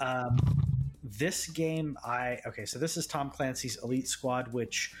 This game, so this is Tom Clancy's Elite Squad,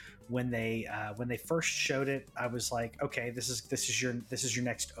 which when they first showed it, I was like, okay, this is your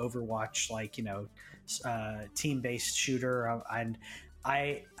next Overwatch, like, team-based shooter. And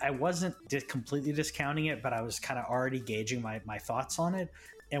I wasn't completely discounting it, but I was kind of already gauging my thoughts on it.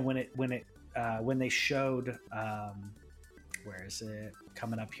 And when they showed, where is it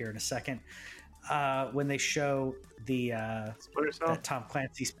coming up here in a second? When they show the that Tom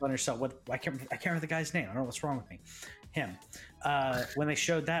Clancy Splinter Cell, I can't remember the guy's name. I don't know what's wrong with me. Him. When they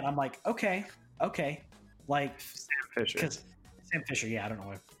showed that, I'm like, okay, like Sam Fisher. Yeah, I don't know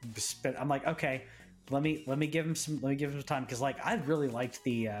what. I'm like, okay, let me give him some time, because like I really liked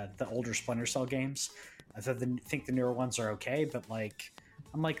the older Splinter Cell games. I think the newer ones are okay, but like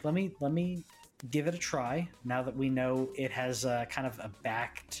I'm like, let me give it a try now that we know it has kind of a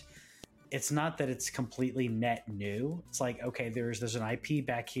backed. It's not that it's completely net new. It's like, okay, there's an IP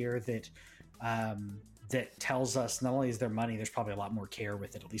back here that that tells us not only is there money, there's probably a lot more care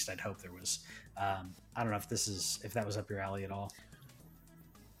with it. At least I'd hope there was. I don't know if that was up your alley at all.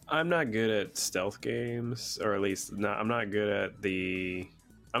 I'm not good at stealth games, or at least I'm not good at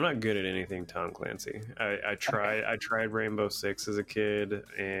anything Tom Clancy. I tried Rainbow Six as a kid,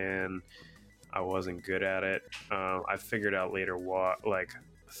 and I wasn't good at it. I figured out later what the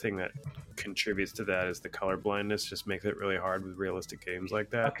thing that contributes to that is the color blindness. Just makes it really hard with realistic games like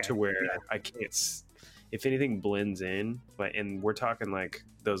that, to where I can't. if anything blends in, like, and we're talking like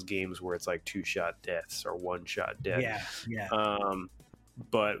those games where it's like 2-shot deaths or 1-shot death. Yeah.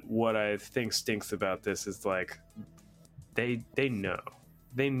 But what I think stinks about this is like they know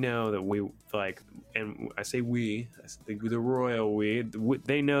that we like, and I say we, the royal we,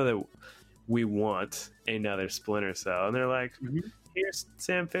 they know that we want another Splinter Cell, and they're like, here's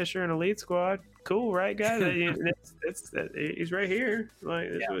Sam Fisher and Elite Squad. Cool, right, guys? He's right here. Like,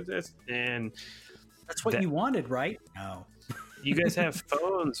 and that's what you wanted, right? No. You guys have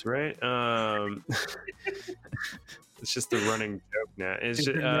phones, right? It's just the running joke now. It's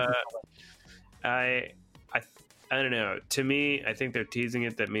just, I don't know. To me, I think they're teasing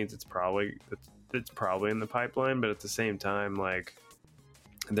it. That means it's probably in the pipeline. But at the same time, like,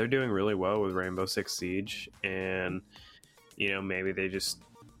 they're doing really well with Rainbow Six Siege, and maybe they're just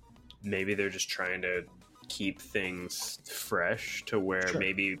trying to keep things fresh to where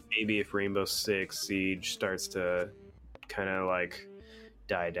maybe if Rainbow Six Siege starts to kind of like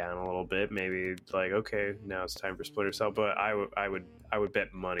die down a little bit, maybe like, okay, now it's time for Splinter Cell. But I would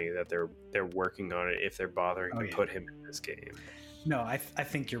bet money that they're working on it if they're bothering to put him in this game. No, I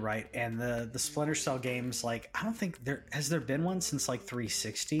think you're right. And the Splinter Cell games, like, I don't think has there been one since like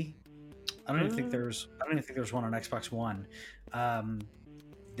 360. I don't even think there's one on Xbox One.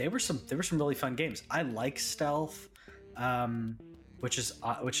 There were some really fun games. I like stealth, which is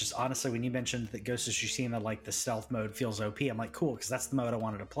honestly, when you mentioned that Ghost of Tsushima, like the stealth mode feels OP, I'm like, cool, because that's the mode I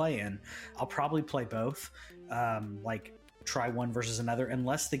wanted to play in. I'll probably play both, like try one versus another,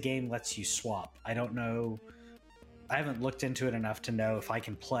 unless the game lets you swap. I don't know. I haven't looked into it enough to know if I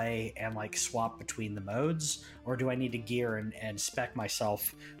can play and like swap between the modes, or do I need to gear and spec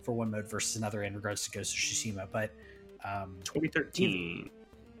myself for one mode versus another in regards to Ghost of Tsushima. But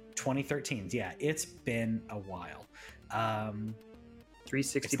 2013, yeah, it's been a while.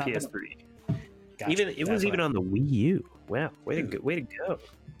 360 PS3. Gotcha. It was even on the Wii U. Wow, way to go! Way to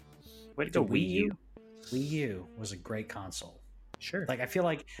go, Wii U. Wii U was a great console. Sure. Like I feel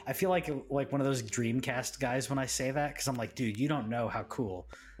like one of those Dreamcast guys when I say that, because I'm like, dude, you don't know how cool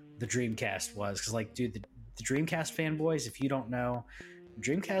the Dreamcast was. Because like, dude, the Dreamcast fanboys, if you don't know,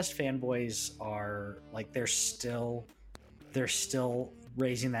 Dreamcast fanboys are like, they're still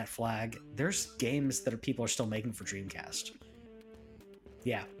raising that flag. There's games that people are still making for Dreamcast.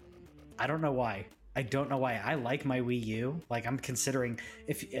 Yeah, I don't know why. I like my Wii U. Like, I'm considering,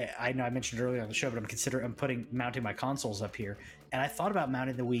 if I know I mentioned earlier on the show, but I'm mounting my consoles up here, and I thought about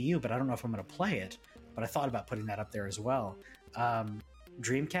mounting the Wii U, but I don't know if I'm going to play it. But I thought about putting that up there as well.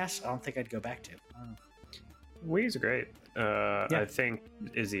 Dreamcast, I don't think I'd go back to. Wii's great. I think,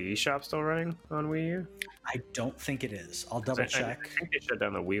 is the eShop still running on Wii U? I don't think it is. I'll double check. I think they shut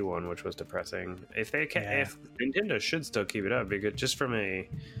down the Wii one, which was depressing. If Nintendo should still keep it up, because just from a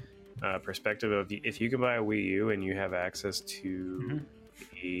perspective of, if you can buy a Wii U and you have access to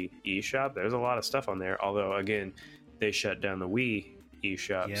the eShop, there's a lot of stuff on there. Although, again, they shut down the Wii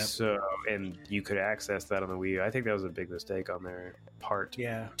eShop, so, and you could access that on the Wii U. I think that was a big mistake on their part.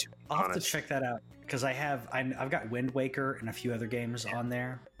 Yeah, I'll have to check that out, because I've got Wind Waker and a few other games on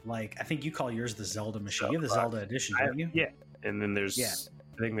there. Like, I think you call yours the Zelda machine. You have the Zelda edition, don't you? Yeah, and then I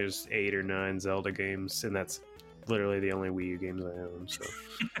think there's 8 or 9 Zelda games, and that's literally the only Wii U games I own. So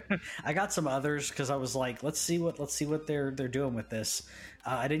I got some others because I was like, let's see what they're doing with this.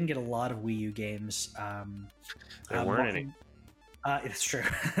 I didn't get a lot of Wii U games. There weren't any. It's true.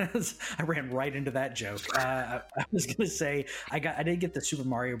 I ran right into that joke. I was gonna say I did get the Super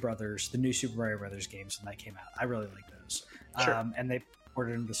Mario Brothers, the new Super Mario Brothers games when that came out. I really like those. Sure. And they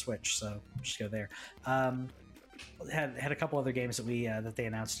ported into the Switch, so just go there. Had a couple other games that they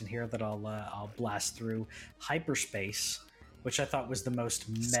announced in here that I'll blast through. Hyperspace, which I thought was the most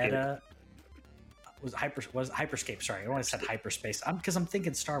meta. Was Hyperscape? Sorry, I only said Hyperspace. Because I'm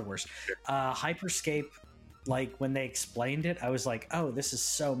thinking Star Wars. Hyperscape. Like, when they explained it, I was like, oh, this is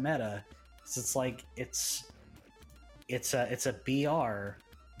so meta. So it's like it's a BR,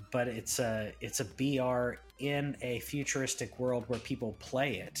 but it's a BR in a futuristic world where people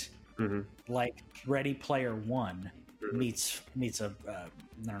play it. Like Ready Player One meets a I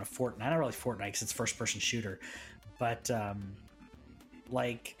don't know, Fortnite. Not really Fortnite because it's first person shooter, but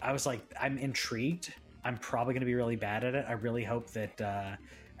like, I was like, I'm intrigued. I'm probably going to be really bad at it. I really hope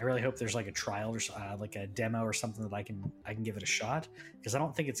there's like a trial or like a demo or something that I can give it a shot, because I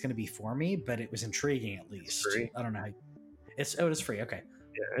don't think it's going to be for me, but it was intriguing at least. Free? I don't know. It is free. Okay.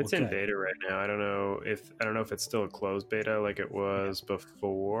 Yeah, it's in beta right now. I don't know if it's still a closed beta like it was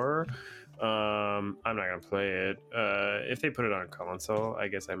before. I'm not gonna play it. If they put it on console, I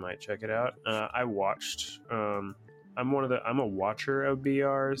guess I might check it out. I watched. I'm a watcher of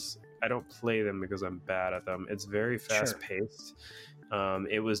BRs. I don't play them because I'm bad at them. It's very fast paced.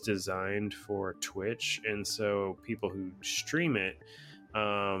 It was designed for Twitch, and so people who stream it,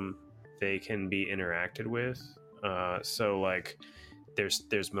 they can be interacted with. So like,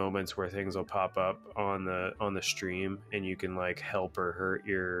 there's moments where things will pop up on the stream, and you can like help or hurt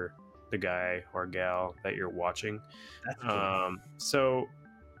the guy or gal that you're watching. That's cool. So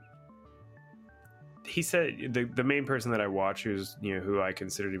he said the main person that I watch, who I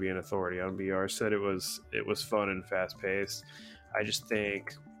consider to be an authority on VR, said it was fun and fast paced. I just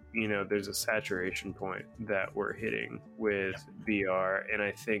think there's a saturation point that we're hitting with VR, and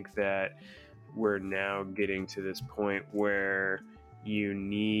I think that we're now getting to this point where you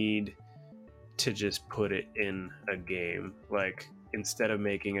need to just put it in a game. Like, instead of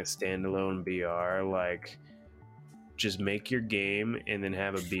making a standalone VR, like, just make your game and then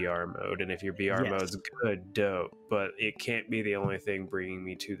have a BR mode. And if your BR mode's good, dope. But it can't be the only thing bringing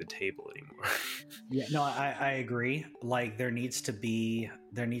me to the table anymore. Yeah, no, I agree. Like, there needs to be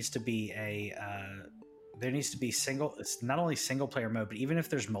single. It's not only single player mode, but even if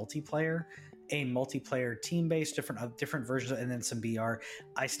there's multiplayer, a multiplayer team-based different versions, and then some BR.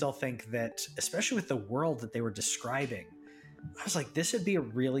 I still think that, especially with the world that they were describing, I was like, this would be a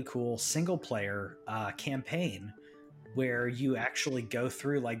really cool single player campaign where you actually go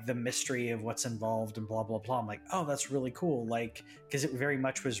through like the mystery of what's involved and blah blah blah. I'm like, oh, that's really cool. Like, because it very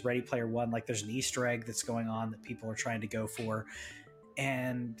much was Ready Player One. Like, there's an Easter egg that's going on that people are trying to go for,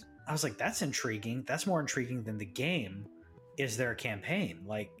 and I was like, that's intriguing. That's more intriguing than the game. Is there a campaign?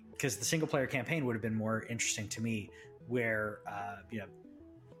 Like, because the single player campaign would have been more interesting to me, where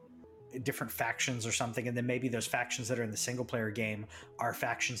different factions or something, and then maybe those factions that are in the single player game are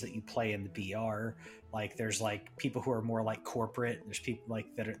factions that you play in the BR. Like, there's like people who are more like corporate. There's people like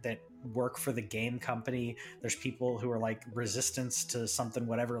that work for the game company. There's people who are like resistance to something,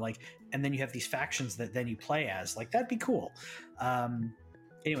 whatever. Like, and then you have these factions that then you play as. Like, that'd be cool.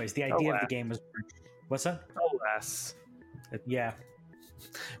 Anyways, the idea of the game was, what's that? Alas, yeah,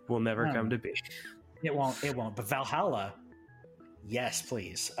 will never come to be. It won't. But Valhalla, yes,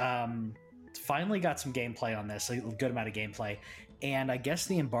 please. Finally got some gameplay on this, a good amount of gameplay. And I guess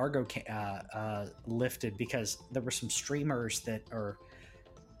the embargo lifted because there were some streamers that are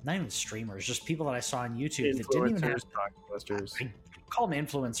not even streamers, just people that I saw on YouTube that didn't even have blockbusters. I call them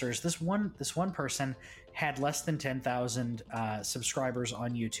influencers. This one person had less than 10,000 subscribers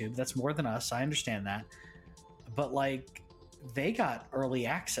on YouTube. That's more than us. I understand that, but like, they got early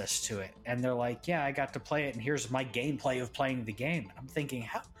access to it, and they're like, yeah, I got to play it, and here's my gameplay of playing the game. And I'm thinking,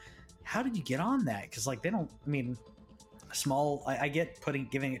 how did you get on that? Because like, they don't, I mean, I get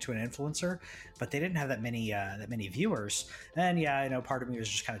giving it to an influencer, but they didn't have that many viewers. And yeah, I know part of me was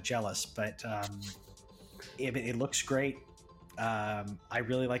just kind of jealous, but it looks great. I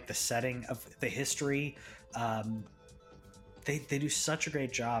really like the setting of the history. They do such a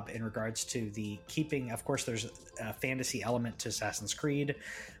great job in regards to the keeping. Of course, there's a fantasy element to Assassin's Creed,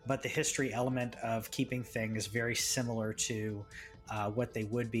 but the history element of keeping things very similar to what they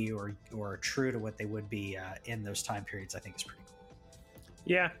would be, or true to what they would be in those time periods, I think is pretty cool.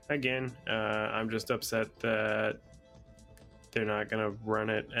 Yeah, again, I'm just upset that they're not going to run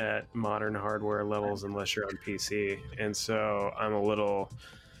it at modern hardware levels unless you're on PC, and so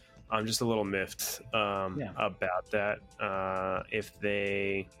I'm just a little miffed about that. If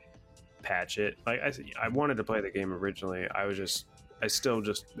they patch it, like I wanted to play the game originally. I still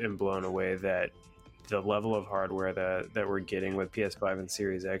just am blown away that the level of hardware that we're getting with PS5 and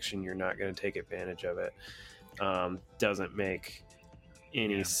Series X, and you're not going to take advantage of it, doesn't make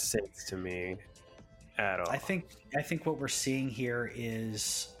any sense to me at all. I think what we're seeing here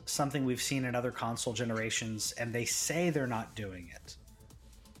is something we've seen in other console generations, and they say they're not doing it.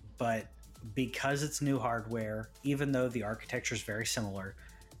 But because it's new hardware, even though the architecture is very similar,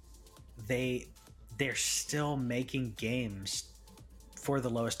 they're still making games for the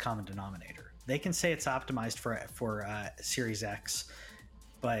lowest common denominator. They can say it's optimized for Series X,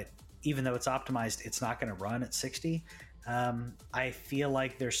 but even though it's optimized, it's not going to run at 60. I feel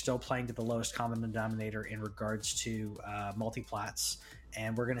like they're still playing to the lowest common denominator in regards to multiplats,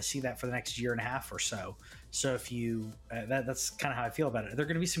 and we're going to see that for the next year and a half or so. So if you that's kind of how I feel about it. There are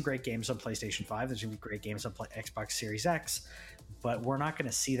going to be some great games on PlayStation 5. There's going to be great games on Xbox Series X, but we're not going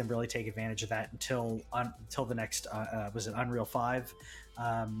to see them really take advantage of that until the next was it Unreal 5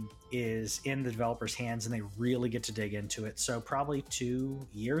 is in the developers' hands, and they really get to dig into it. So probably 2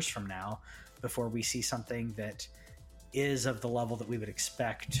 years from now before we see something that is of the level that we would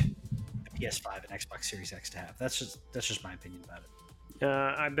expect a PS5 and Xbox Series X to have. That's just my opinion about it.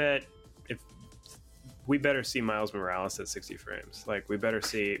 I bet if we better see Miles Morales at 60 frames. Like we better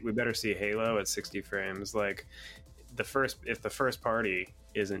see Halo at 60 frames. Like if the first party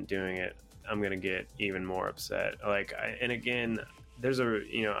isn't doing it, I'm gonna get even more upset. Like and again,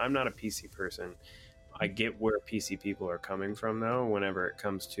 I'm not a PC person. I get where PC people are coming from though. Whenever it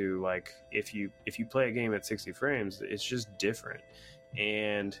comes to like if you play a game at 60 frames, it's just different,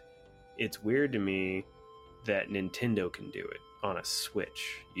 and it's weird to me that Nintendo can do it on a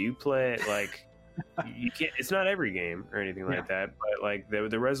Switch. You play it like you can't. It's not every game or anything like that, but like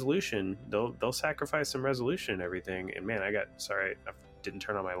the resolution, they'll sacrifice some resolution and everything. And man, I didn't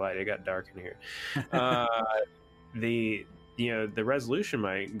turn on my light. It got dark in here. The resolution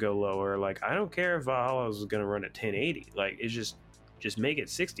might go lower. Like I don't care if Valhalla is going to run at 1080. Like it's just make it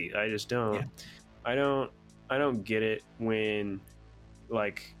 60. I just don't. Yeah. I don't get it when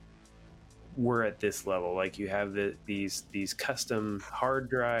like we're at this level. Like you have these custom hard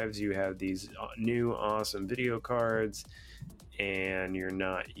drives, you have these new awesome video cards, and you're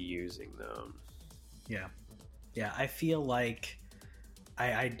not using them. Yeah, I feel like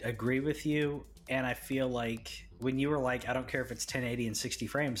I agree with you, and I feel like when you were like, I don't care if it's 1080 and 60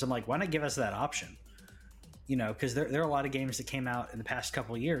 frames, I'm like, why not give us that option? Because there are a lot of games that came out in the past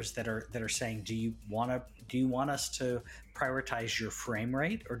couple of years that are saying, do you want us to prioritize your frame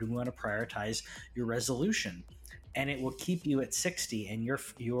rate, or do we want to prioritize your resolution? And it will keep you at 60, and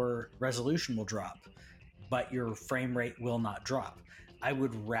your resolution will drop, but your frame rate will not drop. I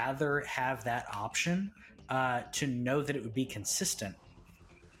would rather have that option to know that it would be consistent.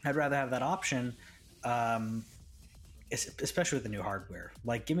 I'd rather have that option. Especially with the new hardware,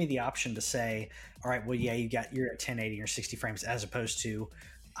 like give me the option to say, all right, well, yeah, you're at 1080 or 60 frames, as opposed to,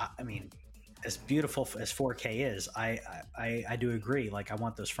 I mean, as beautiful as 4K is, I do agree. Like I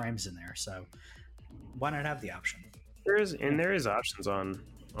want those frames in there. So why not have the option? There is options on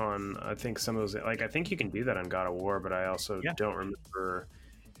I think some of those, like I think you can do that on God of War, but I also don't remember.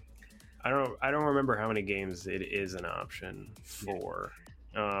 I don't remember how many games it is an option for.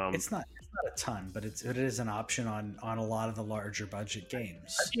 It's not a ton, but it is an option on a lot of the larger budget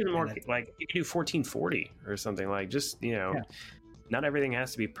games. Even more like you can do 1440 or something, like just not everything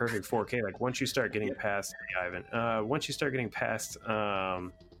has to be perfect 4K. Like once you start getting past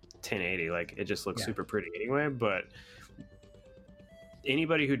 1080, like it just looks super pretty anyway. But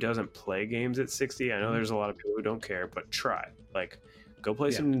anybody who doesn't play games at 60, I know there's a lot of people who don't care, but try. Like go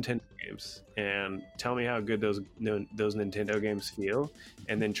play some Nintendo games and tell me how good those Nintendo games feel,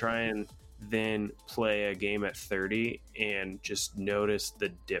 and then try and then play a game at 30 and just notice the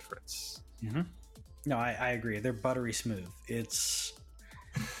difference. Mm-hmm. No, I agree. They're buttery smooth.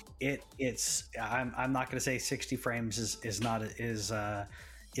 I'm not going to say 60 frames is not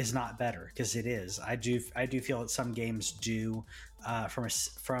better, because it is. I do feel that some games do,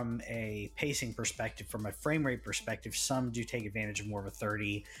 from a pacing perspective, from a frame rate perspective, some do take advantage of more of a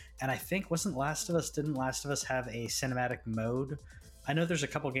 30. And I think didn't Last of Us have a cinematic mode? I know there's a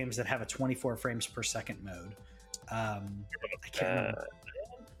couple games that have a 24 frames per second mode. I can't remember.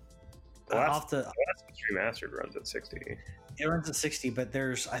 Last Remastered runs at 60. It runs at 60, but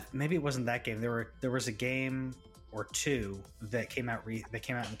maybe it wasn't that game. There was a game or two that came out in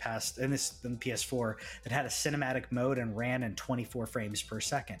the past, in the PS4, that had a cinematic mode and ran in 24 frames per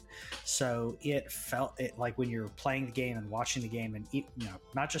second. So it felt like when you're playing the game and watching the game, and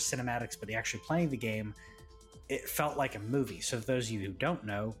not just cinematics, but actually playing the game, it felt like a movie. So for those of you who don't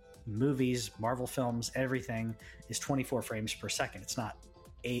know, movies, Marvel films, everything is 24 frames per second. It's not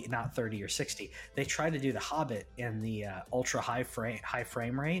 30 or 60. They tried to do The Hobbit in the ultra high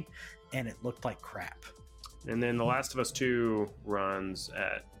frame rate, and it looked like crap. And then The Last of Us 2 runs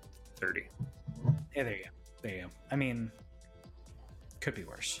at 30. Yeah, there you go. I mean, could be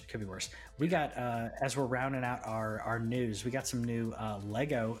worse. We got, as we're rounding out our news, we got some new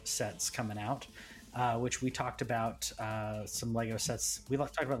Lego sets coming out, which we talked about. Some Lego sets. We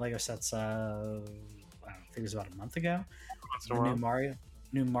talked about Lego sets, I don't know, I think it was about a month ago.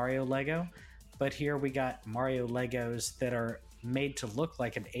 New Mario Lego. But here we got Mario Legos that are made to look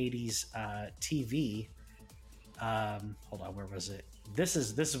like an 80s TV. Hold on, where was it? This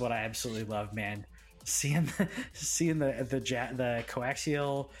is what I absolutely love, man. Seeing the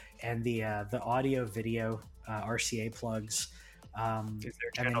coaxial and the audio video RCA plugs. Is there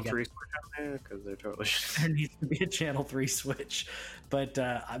channel 3 switch on there? Because there needs to be a channel 3 switch. But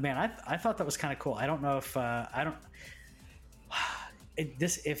man, I thought that was kind of cool. I don't know if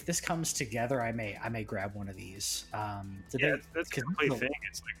if this comes together, I may grab one of these. That's a complete thing.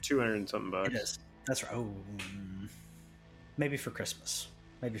 It's like 200 and something bucks. It is. That's right. Oh, maybe for Christmas.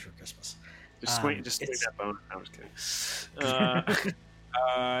 Just swing that bone. I was kidding.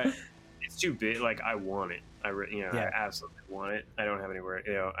 it's too big. Like I want it. I absolutely want it. I don't have anywhere.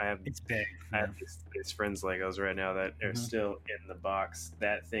 It's big. I have these friends Legos right now that are still in the box.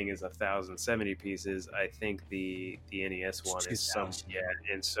 That thing is 1,070 pieces. I think the NES one is some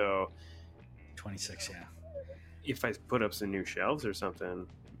and so 26. Yeah. If I put up some new shelves or something,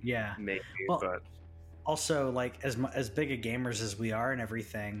 maybe. But also, like as big a gamers as we are and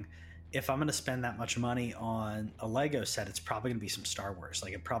everything, if I'm going to spend that much money on a Lego set, it's probably going to be some Star Wars.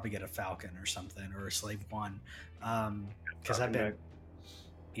 Like I'd probably get a Falcon or something, or a Slave One, because I've been,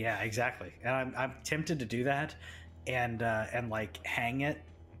 exactly. And I'm tempted to do that, and like hang it,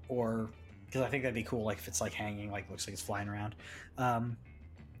 or because I think that'd be cool. Like if it's like hanging, like looks like it's flying around.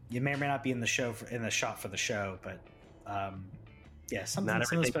 You may or may not be in the shot for the show, but something. Not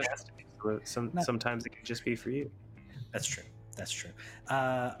everything special. has to be. Sometimes it can just be for you. That's true.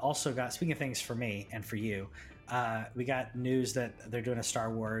 Also speaking of things for me and for you, we got news that they're doing a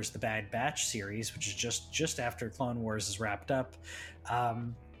Star Wars The Bad Batch series, which is just after Clone Wars is wrapped up. For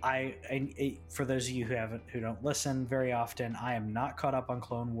those of you who don't listen very often, I am not caught up on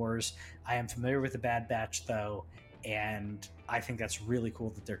Clone Wars. I am familiar with The Bad Batch though, and I think that's really cool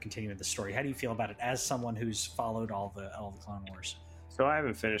that they're continuing the story. How do you feel about it as someone who's followed all the Clone Wars? So I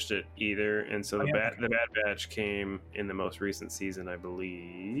haven't finished it either, and so the Bad Batch came in the most recent season, I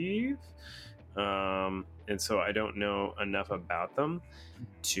believe, and so I don't know enough about them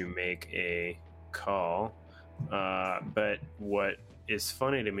to make a call. But what is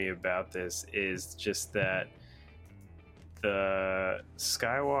funny to me about this is just that the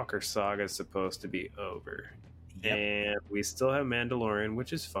Skywalker saga is supposed to be over. Yep. And we still have Mandalorian,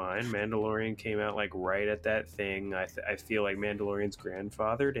 which is fine. Mandalorian came out like right at that thing. I feel like Mandalorian's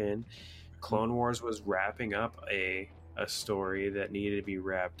grandfathered in. Clone Wars was wrapping up a story that needed to be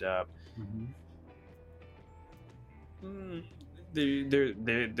wrapped up.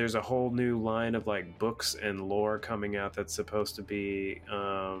 There's a whole new line of like books and lore coming out that's supposed to be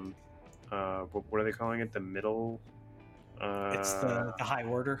what are they calling it? The middle. It's the High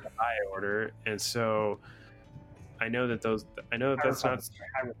Order. The High Order, and so. I know that that's not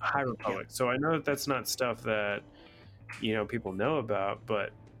High Republic. So I know that that's not stuff that people know about, but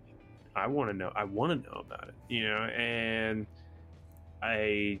I want to know. I want to know about it, and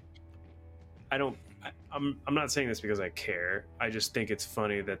I'm not saying this because I care. I just think it's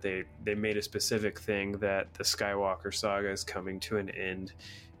funny that they made a specific thing that the Skywalker saga is coming to an end,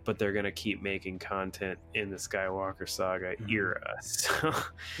 but they're going to keep making content in the Skywalker saga era. So.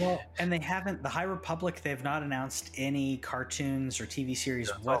 Well, and they haven't, the High Republic, they've not announced any cartoons or TV series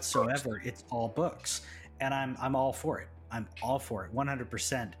whatsoever. It's all books. And I'm all for it. I'm all for it,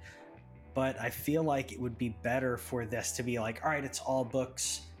 100%. But I feel like it would be better for this to be like, all right, it's all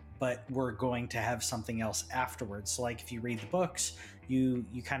books, but we're going to have something else afterwards. So like if you read the books, you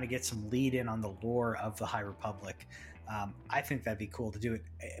kind of get some lead in on the lore of the High Republic. I think that'd be cool to do it.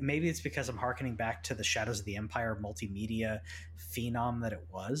 Maybe it's because I'm hearkening back to the Shadows of the Empire multimedia phenom that it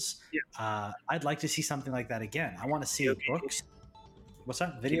was. Yeah. I'd like to see something like that again. I want to see books. What's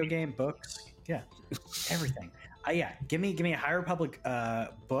that? Video game, books? Yeah, everything. Give me a High Republic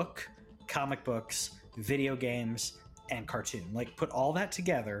book, comic books, video games, and cartoon. Like put all that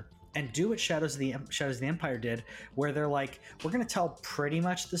together and do what Shadows of the Empire did, where they're like, we're going to tell pretty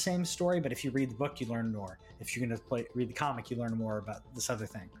much the same story, but if you read the book, you learn more. If you're going to read the comic, you learn more about this other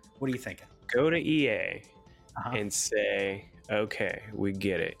thing. What are you thinking? Go to EA and say, okay, we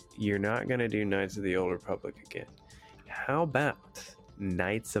get it. You're not going to do Knights of the Old Republic again. How about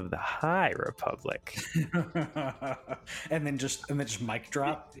Knights of the High Republic? and then just mic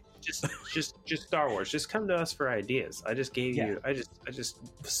drop. Just Star Wars. Just come to us for ideas. I just gave you. I just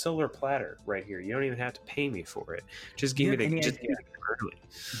silver platter right here. You don't even have to pay me for it. Just give me the early.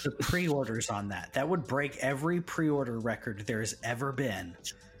 The pre-orders on that. That would break every pre-order record there has ever been.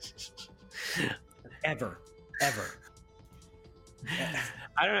 ever.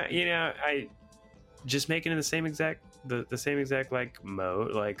 I don't know. I just make it in the same exact like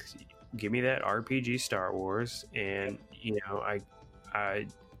mode. Like, give me that RPG Star Wars, and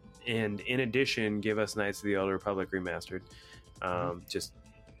and in addition, give us Knights of the Old Republic remastered. Just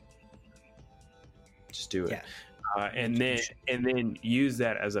do it. Yeah. And then use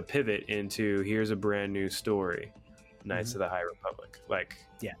that as a pivot into here's a brand new story, Knights of the High Republic. Like,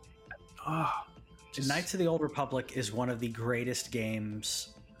 yeah. Knights of the Old Republic is one of the greatest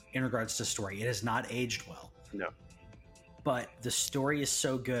games in regards to story. It has not aged well. No. But the story is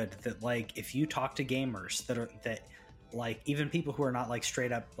so good that like if you talk to gamers that like even people who are not like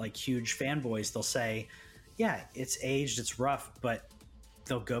straight up like huge fanboys, they'll say, yeah, it's aged, it's rough, but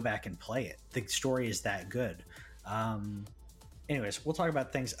they'll go back and play it. The story is that good. And Anyways, we'll talk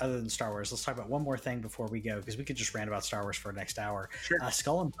about things other than Star Wars. Let's talk about one more thing before we go, because we could just rant about Star Wars for the next hour. Sure.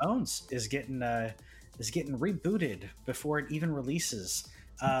 Skull and Bones is getting rebooted before it even releases.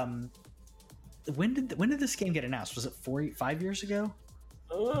 When did this game get announced? Was it 5 years ago?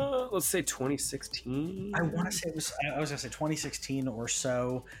 Let's say 2016. I want to say it was. I was gonna say 2016 or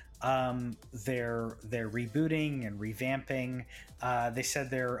so. They're rebooting and revamping. They said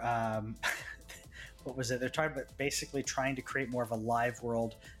they're what was it? They're basically trying to create more of a live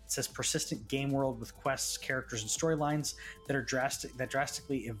world. It says persistent game world with quests, characters, and storylines that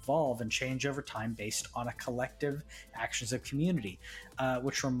drastically evolve and change over time based on a collective actions of community.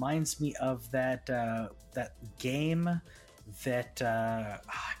 Which reminds me of that game that I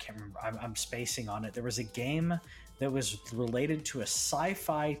can't remember. I'm spacing on it. There was a game that was related to a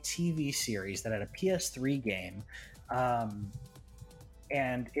sci-fi TV series that had a PS3 game.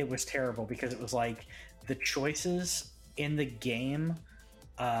 And it was terrible because it was like the choices in the game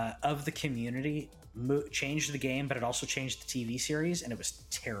of the community changed the game, but it also changed the TV series, and it was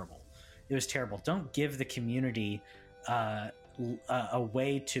terrible. It was terrible. Don't give the community a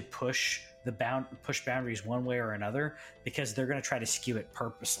way to push boundaries one way or another, because they're going to try to skew it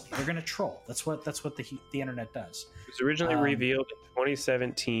purposely. They're going to troll. That's what the internet does. It was originally revealed in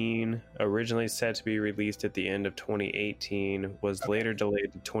 2017, originally set to be released at the end of 2018, was later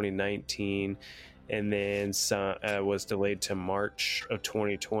delayed to 2019, and then was delayed to March of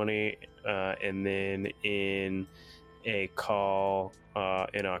 2020, and then in a call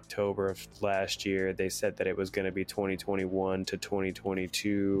in October of last year, they said that it was going to be 2021 to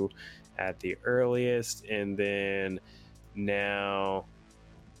 2022 at the earliest, and then now,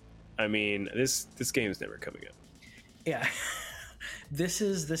 I mean, this game is never coming up. Yeah. This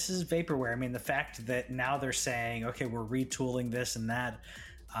is vaporware. I mean, the fact that now they're saying, okay, we're retooling this and that.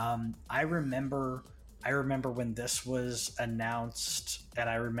 I remember when this was announced, and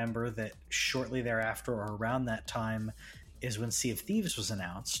I remember that shortly thereafter, or around that time, is when Sea of Thieves was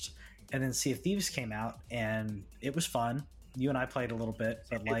announced, and then Sea of Thieves came out, and it was fun. You and I played a little bit,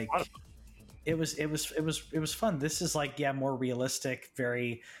 but like, it was fun. This is like, yeah, more realistic.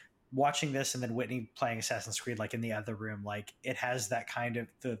 Very. Watching this and then Whitney playing Assassin's Creed, like in the other room, like it has that kind of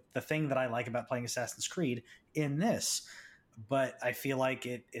the thing that I like about playing Assassin's Creed in this, but I feel like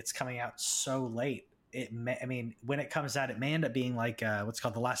it's coming out so late. I mean, when it comes out, it may end up being like what's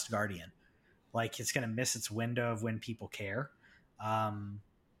called The Last Guardian. Like it's going to miss its window of when people care.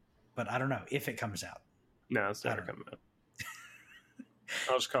 But I don't know if it comes out. No, it's never coming out.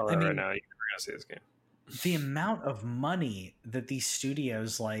 I'll just call it right now. You're never going to see this game. The amount of money that these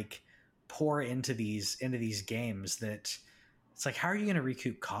studios like pour into these games, that it's like, how are you going to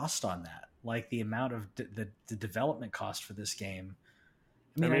recoup cost on that? Like the amount of the development cost for this game.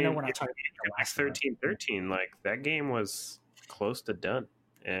 I mean, I know we're not talking about 1313, like that game was close to done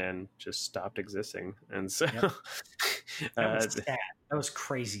and just stopped existing. And so yep. That was sad. That was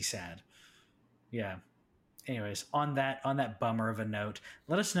crazy sad. Yeah. Anyways, on that bummer of a note,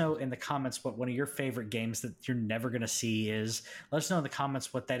 let us know in the comments what one of your favorite games that you're never going to see is. Let us know in the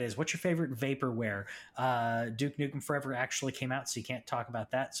comments what that is. What's your favorite vaporware? Duke Nukem Forever actually came out, so you can't talk about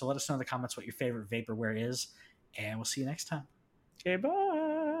that. So let us know in the comments what your favorite vaporware is, and we'll see you next time. Okay, bye.